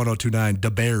 888-1029 The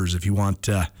Bears if you want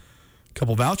a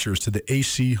couple vouchers to the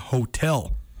AC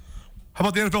Hotel. How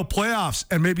about the NFL playoffs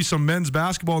and maybe some men's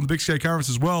basketball in the Big Sky Conference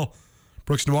as well?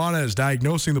 Brooks Nuanez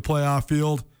diagnosing the playoff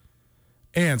field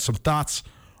and some thoughts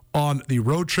on the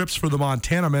road trips for the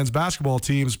Montana men's basketball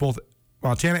teams, both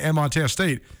Montana and Montana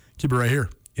State. Keep it right here,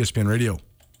 ESPN Radio.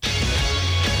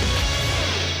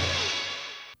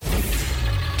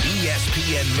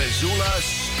 ESPN Missoula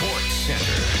Sports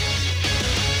Center.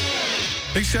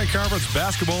 Big Sky Conference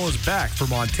basketball is back for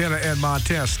Montana and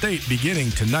Montana State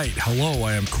beginning tonight. Hello,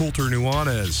 I am Colter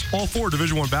Nuanez. All 4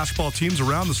 Division I basketball teams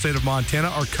around the state of Montana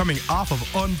are coming off of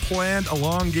unplanned,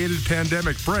 elongated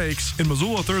pandemic breaks. In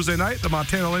Missoula Thursday night, the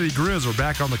Montana Lady Grizz are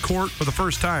back on the court for the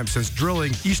first time since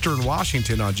drilling Eastern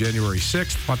Washington on January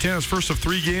 6th. Montana's first of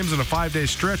 3 games in a 5-day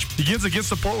stretch begins against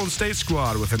the Portland State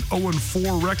squad with an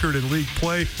 0-4 record in league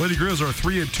play. Lady Grizz are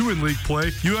 3-2 in league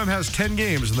play. UM has 10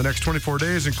 games in the next 24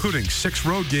 days, including 6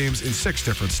 road games in 6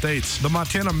 different states. The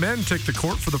Montana men take the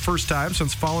court for the first time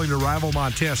since following their rival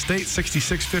Montana State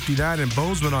 66-59 in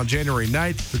Bozeman on January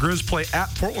 9th. The Grizz play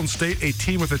at Portland State, a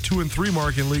team with a 2-3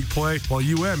 mark in league play, while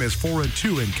UM is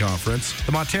 4-2 in conference.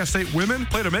 The Montana State women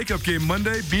played a makeup game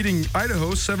Monday, beating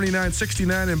Idaho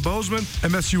 79-69 in Bozeman.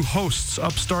 MSU hosts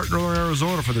upstart Northern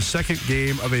Arizona for the second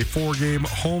game of a 4-game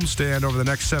homestand over the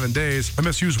next 7 days.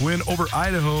 MSU's win over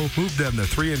Idaho moved them to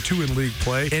 3-2 in league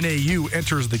play. NAU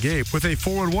enters the game with a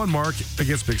 4-1 mark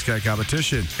against Big Sky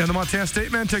competition. And the Montana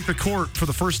State men take the court for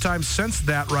the first time since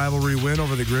that rivalry win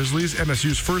over the Grizzlies,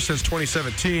 MSU's first since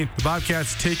 2017. The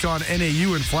Bobcats take on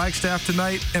NAU in Flagstaff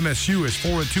tonight. MSU is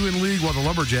 4-2 in league, while the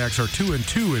Lumberjacks are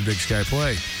 2-2 in Big Sky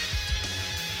play.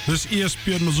 This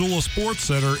ESPN Missoula Sports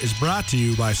Center is brought to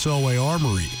you by Selway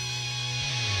Armory.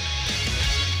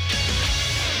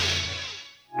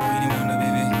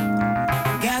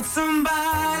 Got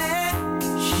somebody,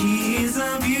 she's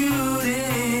a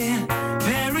beauty,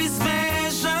 very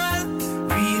special,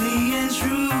 really and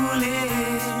truly.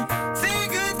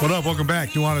 What up? Welcome back.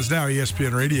 Nuanez Now,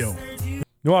 ESPN Radio.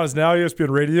 Nuanez Now, ESPN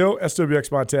Radio,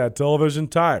 SWX Montana Television.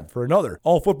 Time for another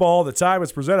All Football All the Time.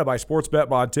 It's presented by Sportsbet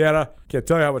Montana. Can't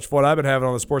tell you how much fun I've been having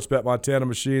on the Sportsbet Montana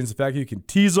machines. The fact that you can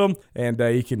tease them, and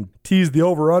you can tease the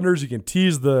over-unders, you can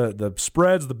tease the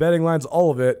spreads, the betting lines, all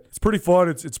of it. It's pretty fun.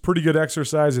 It's pretty good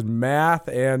exercise in math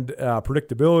and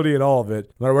predictability and all of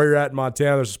it. No matter where you're at in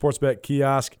Montana, there's a Sportsbet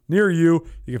kiosk near you.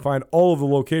 You can find all of the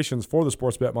locations for the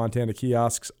Sportsbet Montana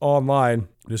kiosks online.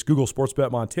 Just Google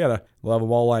Sportsbet Montana. We'll have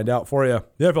them all lined out for you.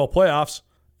 The NFL playoffs,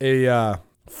 a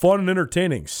fun and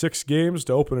entertaining 6 games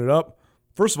to open it up.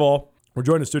 First of all, we're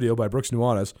joined in the studio by Brooks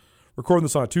Nuanez. Recording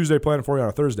this on a Tuesday, planning for you on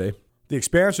a Thursday. The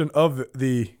expansion of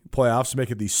the playoffs to make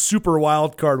it the super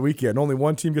wild card weekend. Only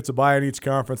one team gets a bye in each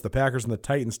conference. The Packers and the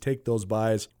Titans take those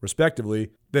byes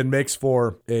respectively. Then makes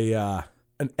for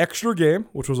an extra game,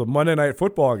 which was a Monday Night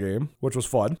Football game, which was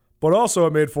fun. But also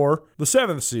it made for the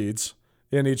 7th seeds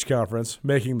in each conference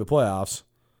making the playoffs.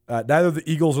 Neither the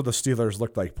Eagles or the Steelers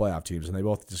looked like playoff teams, and they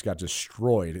both just got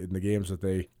destroyed in the games that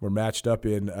they were matched up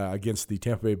in against the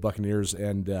Tampa Bay Buccaneers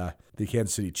and the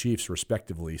Kansas City Chiefs,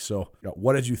 respectively. So,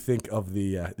 what did you think of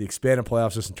the expanded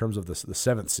playoffs just in terms of the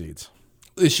 7th seeds?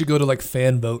 It should go to like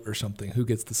fan vote or something. Who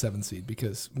gets the 7th seed?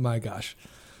 Because my gosh,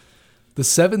 the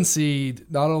 7th seed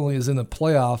not only is in the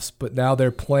playoffs, but now they're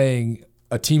playing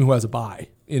a team who has a bye.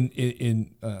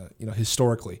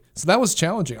 Historically, so that was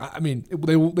challenging. I mean,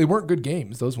 they weren't good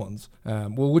games, those ones.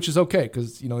 Which is okay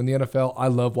because in the NFL, I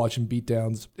love watching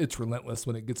beatdowns. It's relentless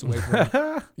when it gets away from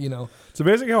It's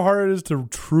amazing how hard it is to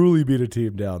truly beat a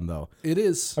team down, though. It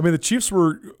is. I mean, the Chiefs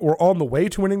were on the way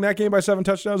to winning that game by 7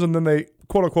 touchdowns, and then they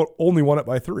quote unquote only won it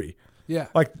by 3. Yeah.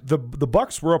 Like the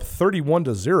Bucks were up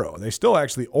 31-0. They still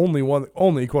actually only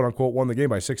quote unquote won the game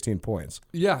by 16 points.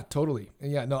 Yeah, totally.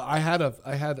 Yeah, no, I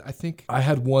think I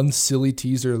had one silly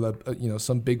teaser,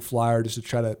 some big flyer just to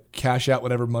try to cash out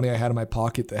whatever money I had in my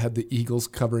pocket that had the Eagles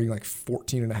covering like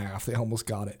 14.5. They almost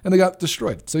got it. And they got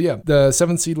destroyed. So yeah, the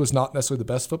 7th seed was not necessarily the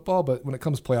best football, but when it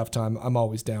comes playoff time, I'm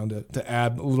always down to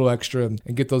add a little extra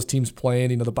and get those teams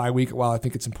playing. The bye week, while I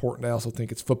think it's important, I also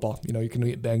think it's football. You're going to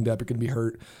get banged up, you're going to be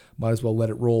hurt. Might as well let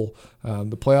it roll.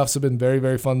 The playoffs have been very,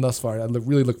 very fun thus far. I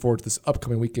really look forward to this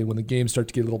upcoming weekend when the games start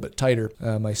to get a little bit tighter.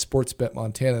 My Sportsbet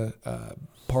Montana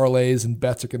parlays and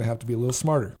bets are going to have to be a little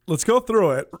smarter. Let's go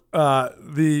through it.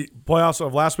 The playoffs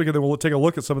of last week, and then we'll take a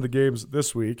look at some of the games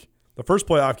this week. The first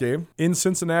playoff game in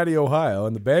Cincinnati, Ohio,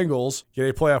 and the Bengals get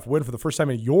a playoff win for the first time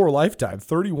in your lifetime,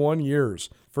 31 years.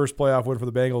 First playoff win for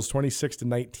the Bengals,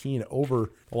 26-19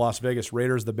 over the Las Vegas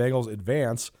Raiders. The Bengals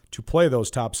advance to play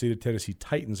those top-seeded Tennessee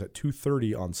Titans at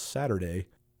 2:30 on Saturday.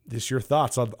 Just your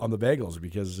thoughts on the Bengals,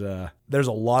 because there's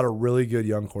a lot of really good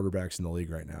young quarterbacks in the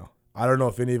league right now. I don't know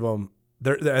if any of them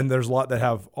and there's a lot that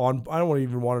have I don't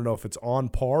even want to know if it's on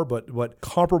par, but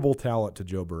comparable talent to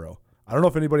Joe Burrow. I don't know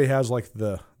if anybody has like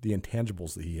the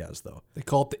intangibles that he has, though. They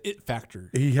call it the it factor.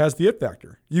 He has the it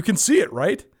factor. You can see it,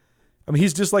 right? I mean,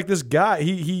 he's just like this guy.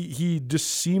 He just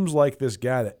seems like this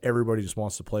guy that everybody just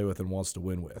wants to play with and wants to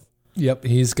win with. Yep,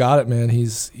 he's got it, man.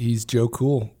 He's Joe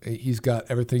Cool. He's got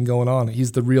everything going on.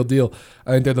 He's the real deal.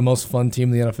 I think they're the most fun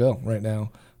team in the NFL right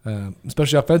now,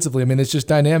 especially offensively. I mean, it's just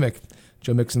dynamic.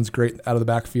 Joe Mixon's great out of the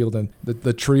backfield, and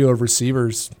the trio of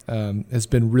receivers has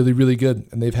been really, really good.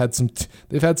 And they've had some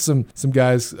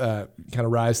guys kind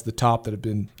of rise to the top that have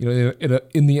been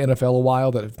in the NFL a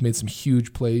while, that have made some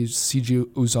huge plays. C.J.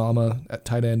 Uzomah at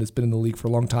tight end has been in the league for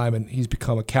a long time, and he's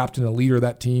become a captain, a leader of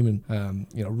that team, and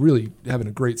really having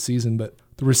a great season. But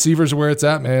the receivers are where it's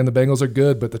at, man. The Bengals are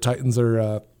good, but the Titans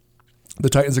are going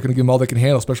to give them all they can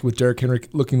handle, especially with Derrick Henry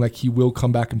looking like he will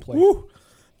come back and play. Woo!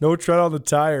 No tread on the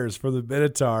tires for the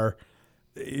Minotaur.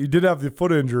 He did have the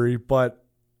foot injury, but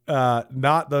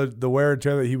not the wear and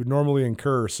tear that he would normally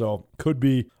incur, so could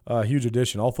be a huge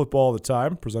addition. All football all the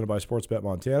time, presented by Sportsbet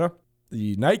Montana.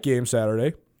 The night game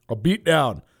Saturday, a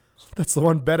beatdown. That's the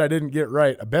one bet I didn't get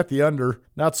right. I bet the under,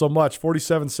 not so much,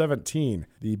 47-17.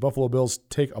 The Buffalo Bills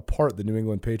take apart the New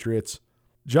England Patriots.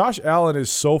 Josh Allen is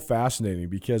so fascinating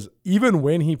because even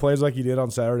when he plays like he did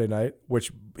on Saturday night,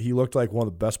 which he looked like one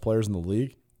of the best players in the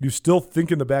league, you still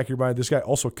think in the back of your mind, this guy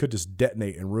also could just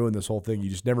detonate and ruin this whole thing. You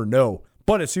just never know.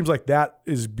 But it seems like that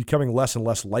is becoming less and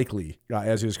less likely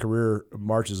as his career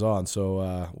marches on.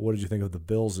 So what did you think of the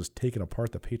Bills as taking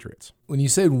apart the Patriots? When you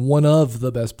say one of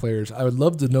the best players, I would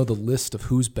love to know the list of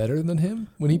who's better than him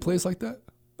when he plays like that.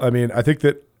 I mean, I think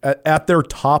that at their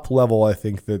top level, I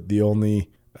think that the only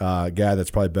guy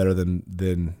that's probably better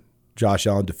than Josh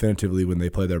Allen definitively when they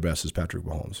play their best is Patrick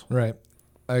Mahomes. Right.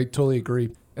 I totally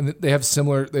agree. And they have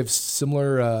similar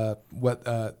what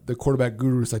the quarterback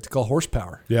gurus like to call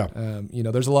horsepower. Yeah.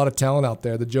 There's a lot of talent out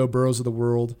there. The Joe Burrows of the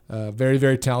world, very,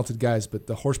 very talented guys, but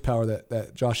the horsepower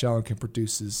that Josh Allen can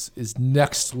produce is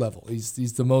next level.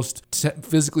 He's the most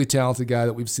physically talented guy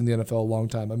that we've seen in the NFL a long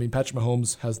time. I mean, Patrick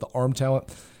Mahomes has the arm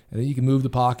talent, and he can move the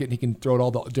pocket, and he can throw it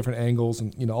all the different angles,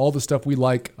 and all the stuff we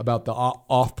like about the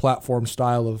off-platform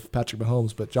style of Patrick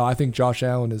Mahomes. But I think Josh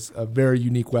Allen is a very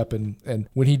unique weapon, and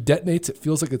when he detonates, it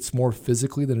feels like it's more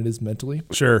physically than it is mentally.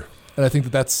 Sure. And I think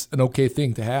that that's an okay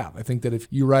thing to have. I think that if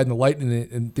you're riding the lightning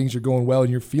and things are going well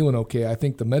and you're feeling okay, I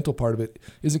think the mental part of it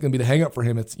isn't going to be the hang up for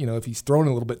him. It's, if he's throwing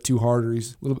a little bit too hard or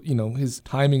he's a little, his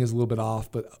timing is a little bit off.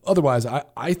 But otherwise,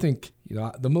 I think,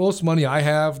 the most money I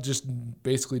have just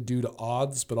basically due to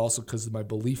odds, but also because of my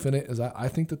belief in it, is I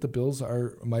think that the Bills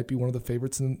might be one of the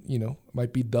favorites and,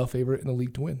 might be the favorite in the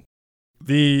league to win.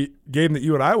 The game that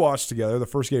you and I watched together, the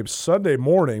first game Sunday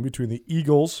morning between the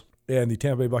Eagles and the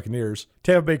Tampa Bay Buccaneers.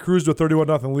 Tampa Bay cruised to a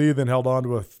 31-0 lead, then held on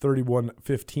to a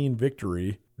 31-15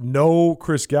 victory. No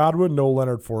Chris Godwin, no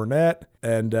Leonard Fournette,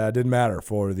 and didn't matter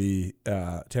for the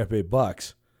Tampa Bay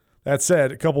Bucs. That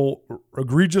said, a couple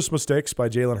egregious mistakes by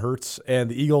Jalen Hurts,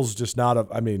 and the Eagles just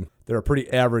they're a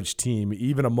pretty average team.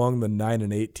 Even among the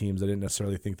 9-8 teams, I didn't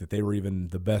necessarily think that they were even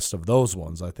the best of those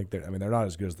ones. I think they're not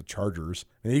as good as the Chargers.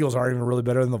 And the Eagles aren't even really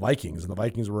better than the Vikings, and the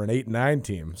Vikings were an 8-9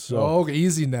 team. So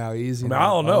easy now. I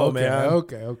don't know, man.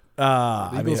 Okay.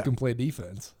 The Eagles can play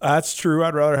defense. That's true.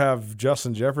 I'd rather have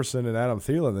Justin Jefferson and Adam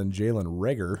Thielen than Jalen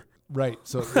Reagor. Right.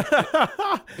 So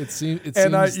it seems.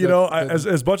 And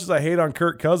as much as I hate on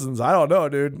Kirk Cousins, I don't know,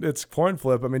 dude. It's coin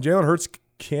flip. I mean, Jalen Hurts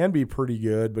can be pretty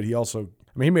good, but he also,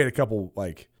 he made a couple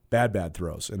bad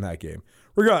throws in that game.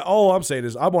 All I'm saying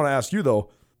is, I want to ask you though,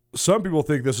 some people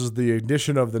think this is the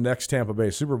ignition of the next Tampa Bay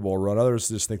Super Bowl run. Others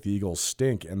just think the Eagles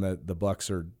stink and that the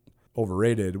Bucs are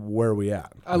overrated. Where are we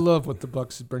at? I love what the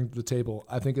Bucs bring to the table.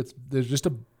 I think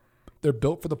they're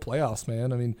built for the playoffs,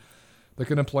 man. I mean, they're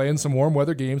going to play in some warm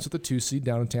weather games with the 2 seed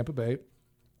down in Tampa Bay.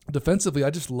 Defensively, I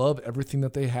just love everything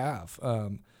that they have.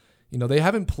 They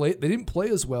didn't play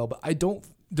as well, but I don't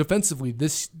defensively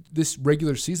this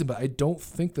regular season, but I don't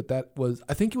think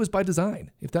I think it was by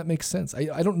design, if that makes sense.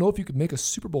 I don't know if you could make a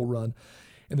Super Bowl run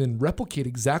and then replicate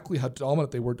exactly how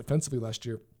dominant they were defensively last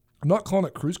year. I'm not calling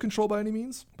it cruise control by any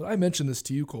means, but I mentioned this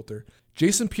to you, Colter.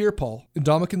 Jason Pierre-Paul,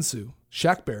 Ndamukong Suh,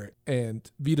 Shaq Barrett, and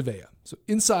Vita Vea. So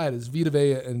inside is Vita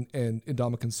Vea and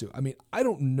Ndamukong Suh. I mean, I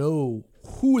don't know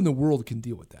who in the world can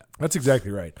deal with that. That's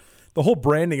exactly right. The whole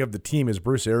branding of the team is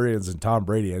Bruce Arians and Tom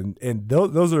Brady, and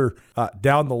those are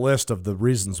down the list of the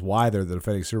reasons why they're the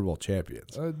defending Super Bowl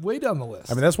champions. Way down the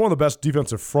list. I mean, that's one of the best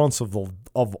defensive fronts of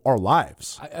our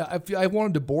lives. If I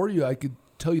wanted to bore you, I could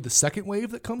tell you the second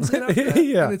wave that comes in after that.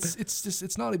 Yeah. And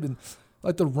it's not even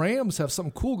like the Rams have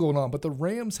something cool going on, but the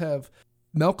Rams have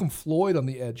Malcolm Floyd on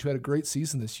the edge, who had a great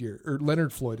season this year, or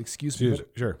Leonard Floyd, excuse me,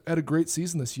 had a great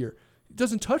season this year. He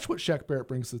doesn't touch what Shaq Barrett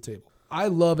brings to the table. I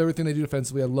love everything they do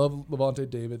defensively. I love Levante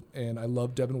David, and I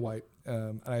love Devin White.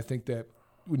 And I think that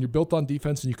when you're built on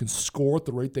defense and you can score at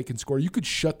the rate they can score, you could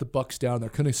shut the Bucs down. They're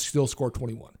going to still score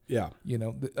 21. Yeah.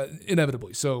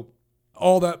 Inevitably. So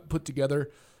all that put together,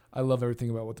 I love everything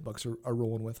about what the Bucs are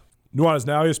rolling with. Nuanez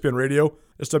Now, ESPN Radio,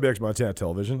 SWX Montana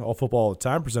Television, all football all the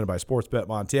time, presented by Sportsbet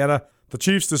Montana. The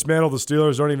Chiefs dismantled the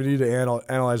Steelers. Don't even need to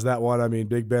analyze that one. I mean,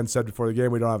 Big Ben said before the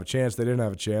game we don't have a chance. They didn't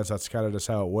have a chance. That's kind of just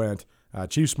how it went.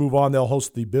 Chiefs move on. They'll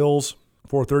host the Bills,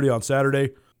 4:30 on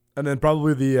Saturday. And then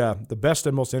probably the best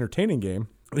and most entertaining game,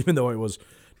 even though it was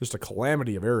just a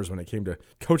calamity of errors when it came to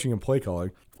coaching and play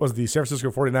calling, was the San Francisco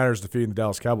 49ers defeating the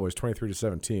Dallas Cowboys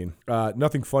 23-17.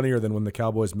 Nothing funnier than when the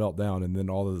Cowboys melt down and then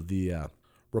all of the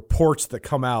reports that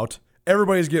come out.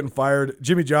 Everybody's getting fired.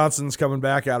 Jimmy Johnson's coming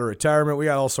back out of retirement. We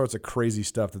got all sorts of crazy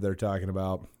stuff that they're talking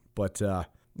about. But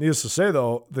needless to say,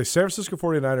 though, the San Francisco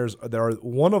 49ers, they are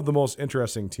one of the most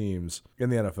interesting teams in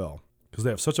the NFL because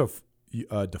they have such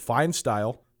a defined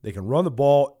style. They can run the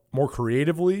ball more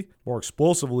creatively, more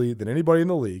explosively than anybody in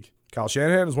the league. Kyle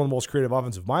Shanahan is one of the most creative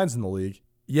offensive minds in the league.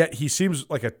 Yet he seems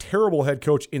like a terrible head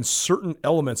coach in certain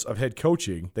elements of head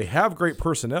coaching. They have great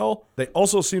personnel. They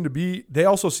also seem to be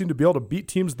able to beat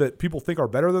teams that people think are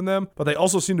better than them, but they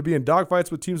also seem to be in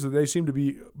dogfights with teams that they seem to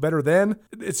be better than.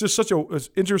 It's just such an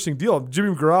interesting deal.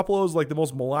 Jimmy Garoppolo is like the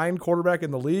most maligned quarterback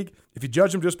in the league. If you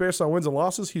judge him just based on wins and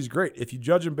losses, he's great. If you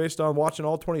judge him based on watching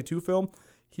all 22 film,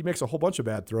 he makes a whole bunch of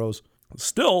bad throws.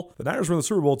 Still, the Niners were in the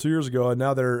Super Bowl 2 years ago, and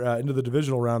now they're into the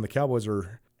divisional round. The Cowboys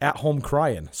are at home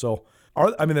crying. So,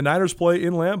 the Niners play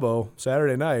in Lambeau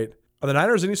Saturday night. Are the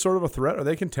Niners any sort of a threat? Are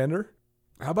they a contender?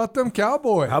 How about them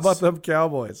Cowboys?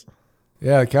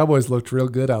 Yeah, the Cowboys looked real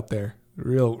good out there.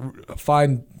 Real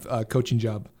fine coaching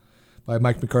job by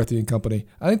Mike McCarthy and company.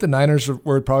 I think the Niners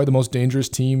were probably the most dangerous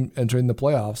team entering the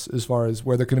playoffs as far as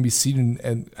where they're going to be seated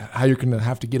and how you're going to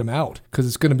have to get them out, because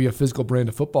it's going to be a physical brand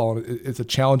of football. And it's a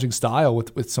challenging style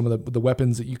with some of the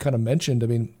weapons that you kind of mentioned. I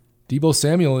mean, Deebo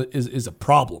Samuel is a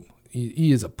problem.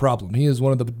 He is a problem. He is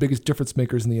one of the biggest difference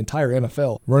makers in the entire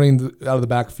NFL, running out of the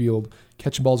backfield,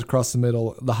 catching balls across the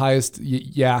middle, the highest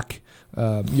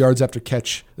yards after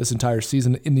catch this entire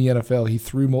season in the NFL. He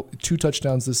threw 2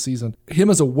 touchdowns this season. Him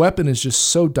as a weapon is just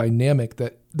so dynamic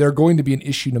that they're going to be an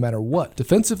issue no matter what.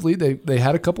 Defensively, they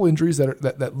had a couple injuries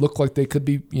that look like they could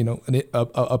be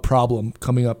a problem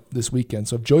coming up this weekend.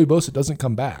 So if Joey Bosa doesn't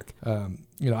come back,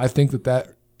 I think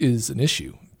that is an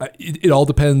issue. It all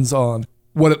depends on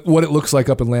what it looks like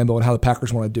up in Lambeau and how the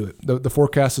Packers want to do it. The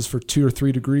forecast is for 2 or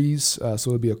 3 degrees, so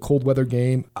it'll be a cold weather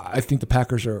game. I think the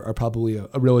Packers are probably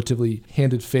a relatively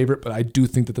handed favorite, but I do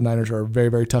think that the Niners are very,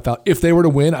 very tough out. If they were to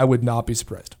win, I would not be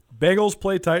surprised. Bengals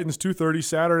play Titans 2:30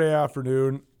 Saturday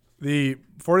afternoon. The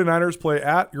 49ers play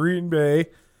at Green Bay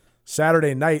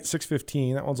Saturday night,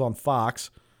 6:15. That one's on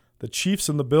Fox. The Chiefs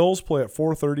and the Bills play at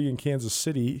 4:30 in Kansas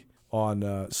City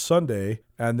on Sunday.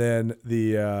 And then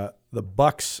the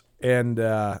Bucs and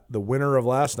the winner of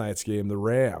last night's game, the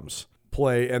Rams,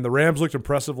 play. And the Rams looked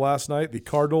impressive last night. The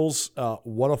Cardinals,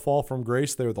 what a fall from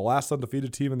grace. They were the last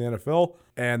undefeated team in the NFL.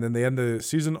 And then they end the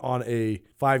season on a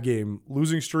 5-game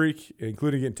losing streak,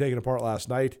 including getting taken apart last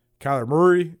night Kyler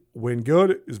Murray, when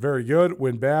good, is very good.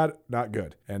 When bad, not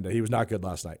good. And he was not good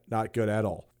last night. Not good at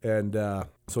all. And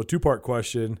so two-part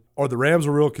question. Are the Rams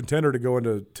a real contender to go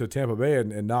into Tampa Bay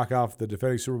and knock off the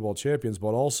defending Super Bowl champions? But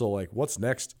also, like, what's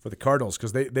next for the Cardinals?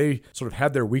 Because they sort of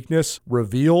had their weakness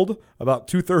revealed about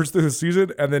 2/3 through the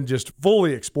season and then just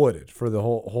fully exploited for the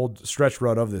whole stretch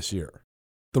run of this year.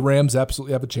 The Rams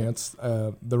absolutely have a chance.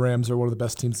 The Rams are one of the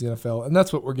best teams in the NFL, and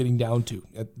that's what we're getting down to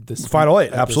at this Final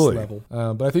eight, at absolutely. This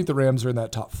level. But I think the Rams are in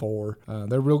that top 4.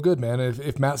 They're real good, man.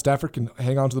 If Matt Stafford can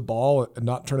hang on to the ball and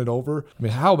not turn it over, I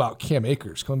mean, how about Cam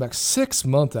Akers coming back 6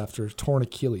 months after torn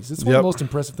Achilles? It's one of the most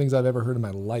impressive things I've ever heard in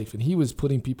my life, and he was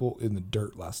putting people in the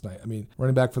dirt last night. I mean,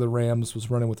 running back for the Rams was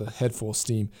running with a head full of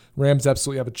steam. Rams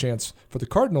absolutely have a chance. For the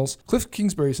Cardinals, Cliff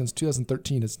Kingsbury since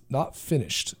 2013 has not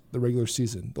finished the regular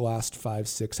season, the last 5,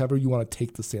 6, however you want to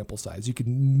take the sample size. You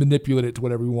can manipulate it to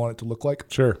whatever you want it to look like.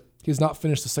 Sure. He has not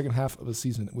finished the second half of a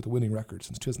season with a winning record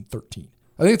since 2013.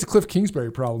 I think it's a Cliff Kingsbury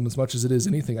problem as much as it is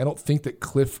anything. I don't think that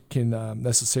Cliff can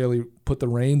necessarily put the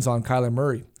reins on Kyler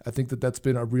Murray. I think that that's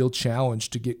been a real challenge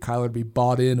to get Kyler to be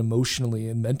bought in emotionally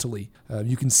and mentally.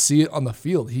 You can see it on the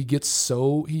field. He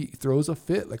throws a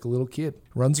fit like a little kid,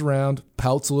 runs around,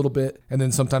 pouts a little bit, and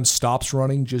then sometimes stops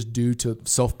running just due to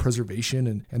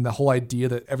self-preservation and the whole idea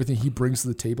that everything he brings to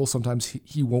the table, sometimes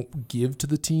he won't give to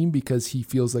the team because he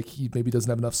feels like he maybe doesn't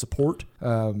have enough support.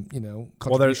 Well,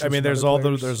 there's all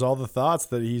the thoughts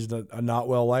that he's not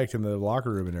well liked in the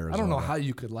locker room in Arizona. I don't know how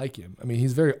you could like him. I mean,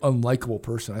 he's a very unlikable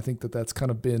person. I think that that's kind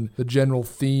of been the general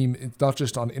theme. It's not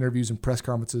just on interviews and press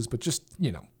conferences, but just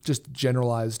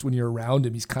generalized when you're around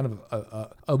him. He's kind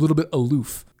of a little bit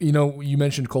aloof. You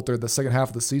mentioned Colter, the second half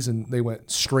of the season, they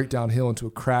went straight downhill into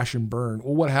a crash and burn.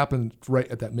 Well, what happened right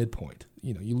at that midpoint?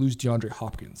 You lose DeAndre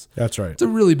Hopkins. That's right. It's a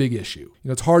really big issue.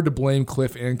 It's hard to blame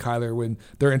Cliff and Kyler when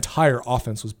their entire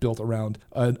offense was built around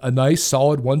a nice,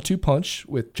 solid 1-2 punch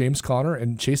with James Conner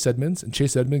and Chase Edmonds. And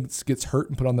Chase Edmonds gets hurt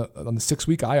and put on the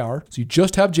 6-week IR. So you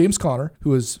just have James Conner,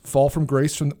 who has fall from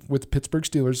grace with the Pittsburgh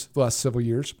Steelers the last several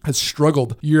years, has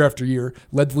struggled year after year,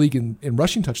 led the league in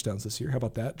rushing touchdowns this year. How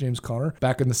about that? James Conner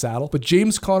back in the saddle. But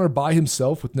James Conner by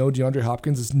himself with no DeAndre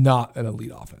Hopkins is not an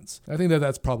elite offense. I think that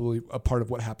that's probably a part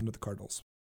of what happened to the Cardinals.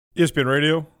 ESPN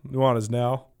Radio, Nuanez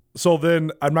now. So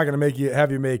then I'm not going to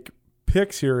have you make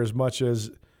picks here as much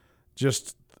as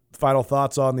just final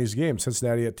thoughts on these games.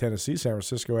 Cincinnati at Tennessee, San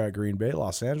Francisco at Green Bay,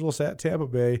 Los Angeles at Tampa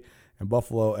Bay, and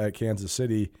Buffalo at Kansas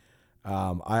City.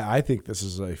 I think this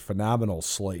is a phenomenal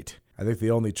slate. I think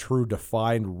the only true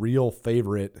defined real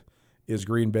favorite is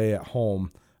Green Bay at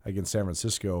home against San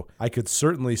Francisco. I could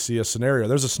certainly see a scenario.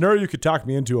 There's a scenario you could talk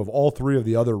me into of all 3 of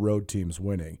the other road teams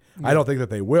winning. Yeah. I don't think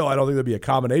that they will. I don't think there'll be a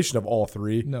combination of all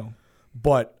 3. No.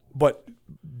 But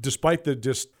despite the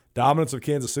just dominance of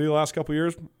Kansas City the last couple of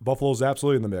years, Buffalo's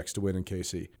absolutely in the mix to win in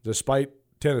KC. Despite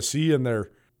Tennessee and their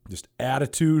just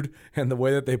attitude and the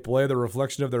way that they play, the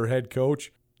reflection of their head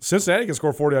coach, Cincinnati can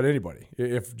score 40 on anybody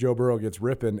if Joe Burrow gets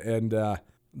ripping. And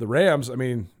the Rams, I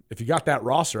mean, if you got that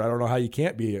roster, I don't know how you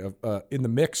can't be in the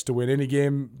mix to win any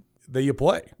game that you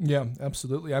play. Yeah,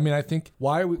 absolutely. I mean, I think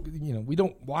why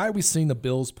are we seeing the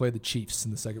Bills play the Chiefs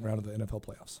in the second round of the NFL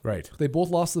playoffs? Right. They both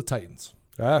lost to the Titans.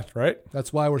 Right.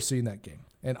 That's why we're seeing that game.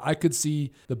 And I could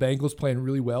see the Bengals playing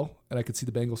really well, and I could see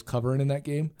the Bengals covering in that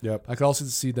game. Yep. I could also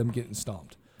see them getting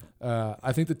stomped.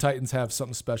 I think the Titans have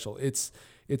something special.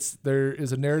 There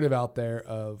is a narrative out there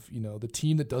of, the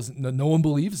team that no one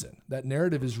believes in. That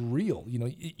narrative is real.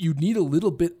 You need a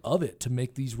little bit of it to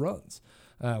make these runs.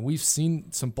 We've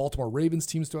seen some Baltimore Ravens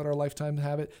teams throughout our lifetime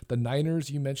have it. The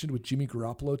Niners you mentioned with Jimmy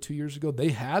Garoppolo 2 years ago, they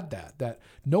had that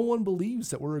no one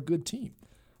believes that we're a good team.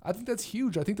 I think that's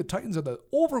huge. I think the Titans are the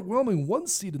overwhelming 1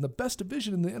 seed in the best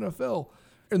division in the NFL,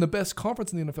 in the best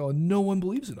conference in the NFL, and no one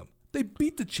believes in them. They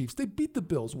beat the Chiefs. They beat the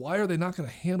Bills. Why are they not going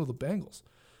to handle the Bengals?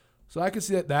 So I could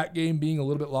see that game being a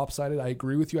little bit lopsided. I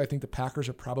agree with you. I think the Packers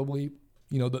are probably,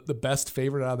 the best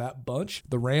favorite out of that bunch.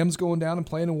 The Rams going down and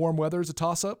playing in warm weather is a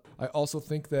toss-up. I also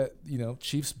think that,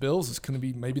 Chiefs-Bills is going to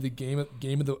be maybe the game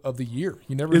of the year.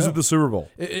 You never know. Is it the Super Bowl?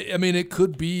 It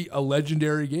could be a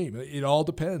legendary game. It all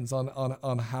depends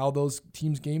on how those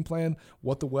teams game plan,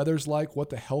 what the weather's like, what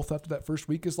the health after that first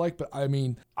week is like. But,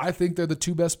 I think they're the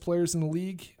 2 best players in the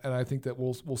league, and I think that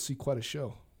we'll see quite a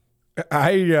show.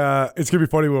 It's gonna be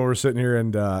funny when we're sitting here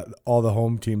and all the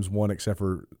home teams won except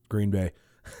for Green Bay.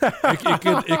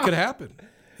 It could happen.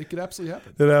 It could absolutely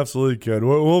happen. It absolutely could.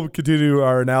 We'll continue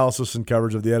our analysis and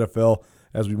coverage of the NFL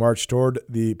as we march toward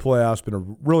the playoffs. Been a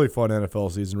really fun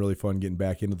NFL season, really fun getting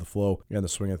back into the flow and the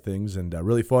swing of things, and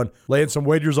really fun laying some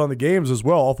wagers on the games as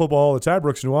well. All football all the time.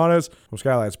 Brooks Nuanez from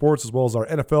Skyline Sports, as well as our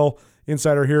NFL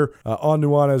insider here on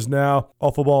Nuanez Now.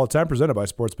 All football all the time, presented by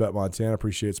Sportsbet Montana.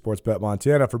 Appreciate Sportsbet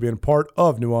Montana for being part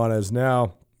of Nuanez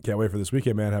Now. Can't wait for this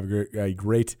weekend, man. Have a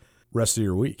great rest of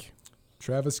your week.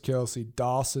 Travis Kelce,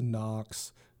 Dawson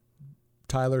Knox,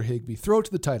 Tyler Higbee. Throw it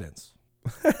to the tight ends.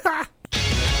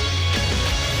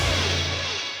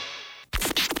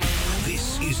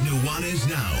 This is Nuanez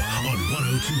Now on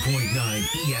 102.9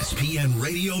 ESPN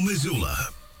Radio Missoula.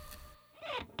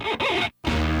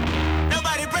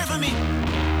 Nobody pray for me.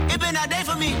 It been a day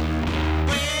for me.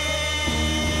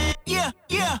 Yeah.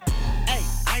 Hey,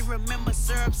 I remember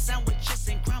syrup sandwiches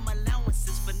and crime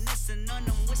allowances, finessing on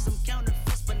them with some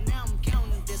counterfeits, but now I'm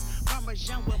counting this.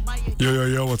 Parmesan with my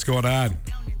Yo, what's going on?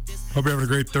 Hope you're having a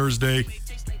great Thursday.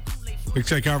 Big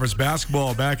Sky Conference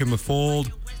basketball back in the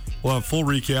fold. We'll have full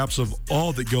recaps of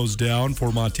all that goes down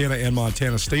for Montana and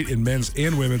Montana State in men's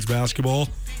and women's basketball.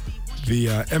 The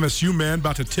MSU men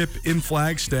about to tip in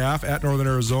Flagstaff at Northern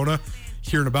Arizona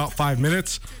here in about 5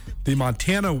 minutes. The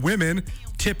Montana women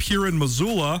tip here in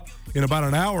Missoula in about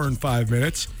an hour and 5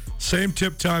 minutes. Same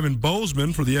tip time in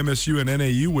Bozeman for the MSU and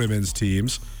NAU women's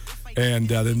teams. And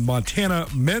the Montana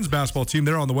men's basketball team,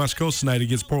 they're on the West Coast tonight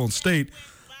against Portland State.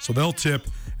 So they'll tip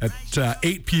at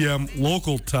 8 p.m.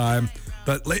 local time.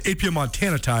 But 8 p.m.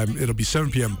 Montana time, it'll be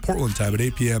 7 p.m. Portland time, at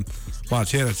 8 p.m.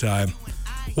 Montana time.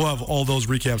 We'll have all those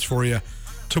recaps for you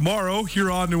tomorrow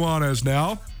here on Nuanez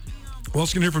Now. We're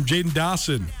also going to hear from Jaden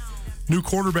Dawson, new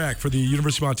quarterback for the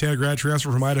University of Montana grad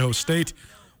transfer from Idaho State.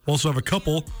 We'll also have a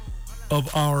couple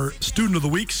of our Student of the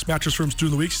Weeks, Mattress Firm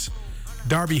Student of the Weeks.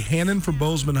 Darby Hannon from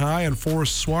Bozeman High and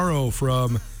Forrest Swaro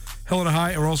from Helena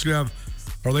High. And we're also going to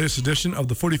have our latest edition of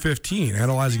the Footy 15,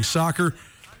 Analyzing Soccer,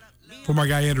 from our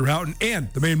guy Andrew Houghton.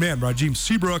 And the main man, Rajeem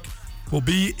Seabrook, will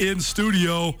be in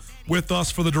studio with us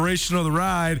for the duration of the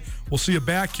ride. We'll see you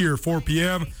back here 4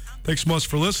 p.m. Thanks so much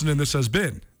for listening. This has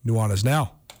been Nuanez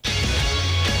Now.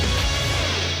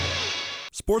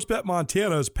 Sportsbet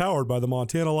Montana is powered by the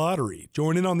Montana Lottery.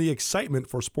 Join in on the excitement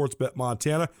for Sportsbet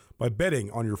Montana by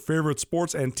betting on your favorite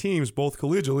sports and teams both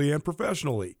collegially and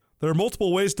professionally. There are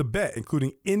multiple ways to bet,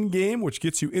 including in-game, which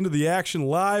gets you into the action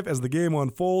live as the game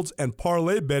unfolds, and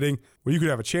parlay betting, where you could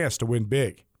have a chance to win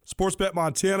big. Sportsbet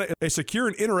Montana is a secure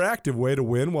and interactive way to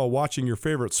win while watching your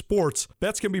favorite sports.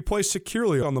 Bets can be placed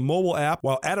securely on the mobile app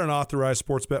while at an authorized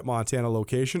Sportsbet Montana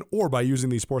location or by using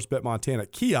the Sportsbet Montana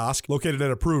kiosk located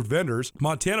at approved vendors.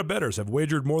 Montana bettors have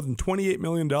wagered more than $28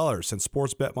 million since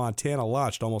Sportsbet Montana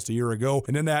launched almost a year ago,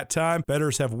 and in that time,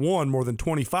 bettors have won more than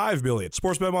 $25 million.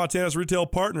 Sportsbet Montana's retail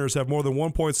partners have more than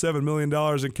 $1.7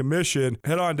 million in commission.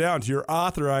 Head on down to your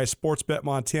authorized Sportsbet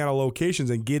Montana locations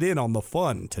and get in on the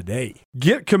fun today.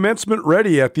 Get commencement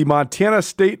ready at the Montana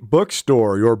State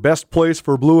Bookstore, your best place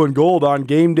for blue and gold on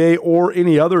game day or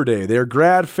any other day. Their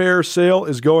grad fair sale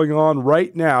is going on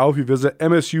right now if you visit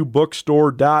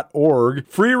msubookstore.org.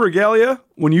 Free regalia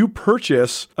when you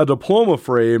purchase a diploma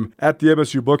frame at the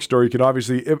MSU Bookstore. You can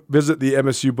obviously visit the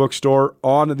MSU Bookstore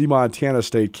on the Montana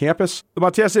State campus. The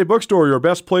Montana State Bookstore, your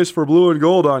best place for blue and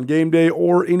gold on game day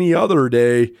or any other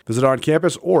day. Visit on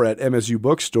campus or at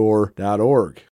msubookstore.org.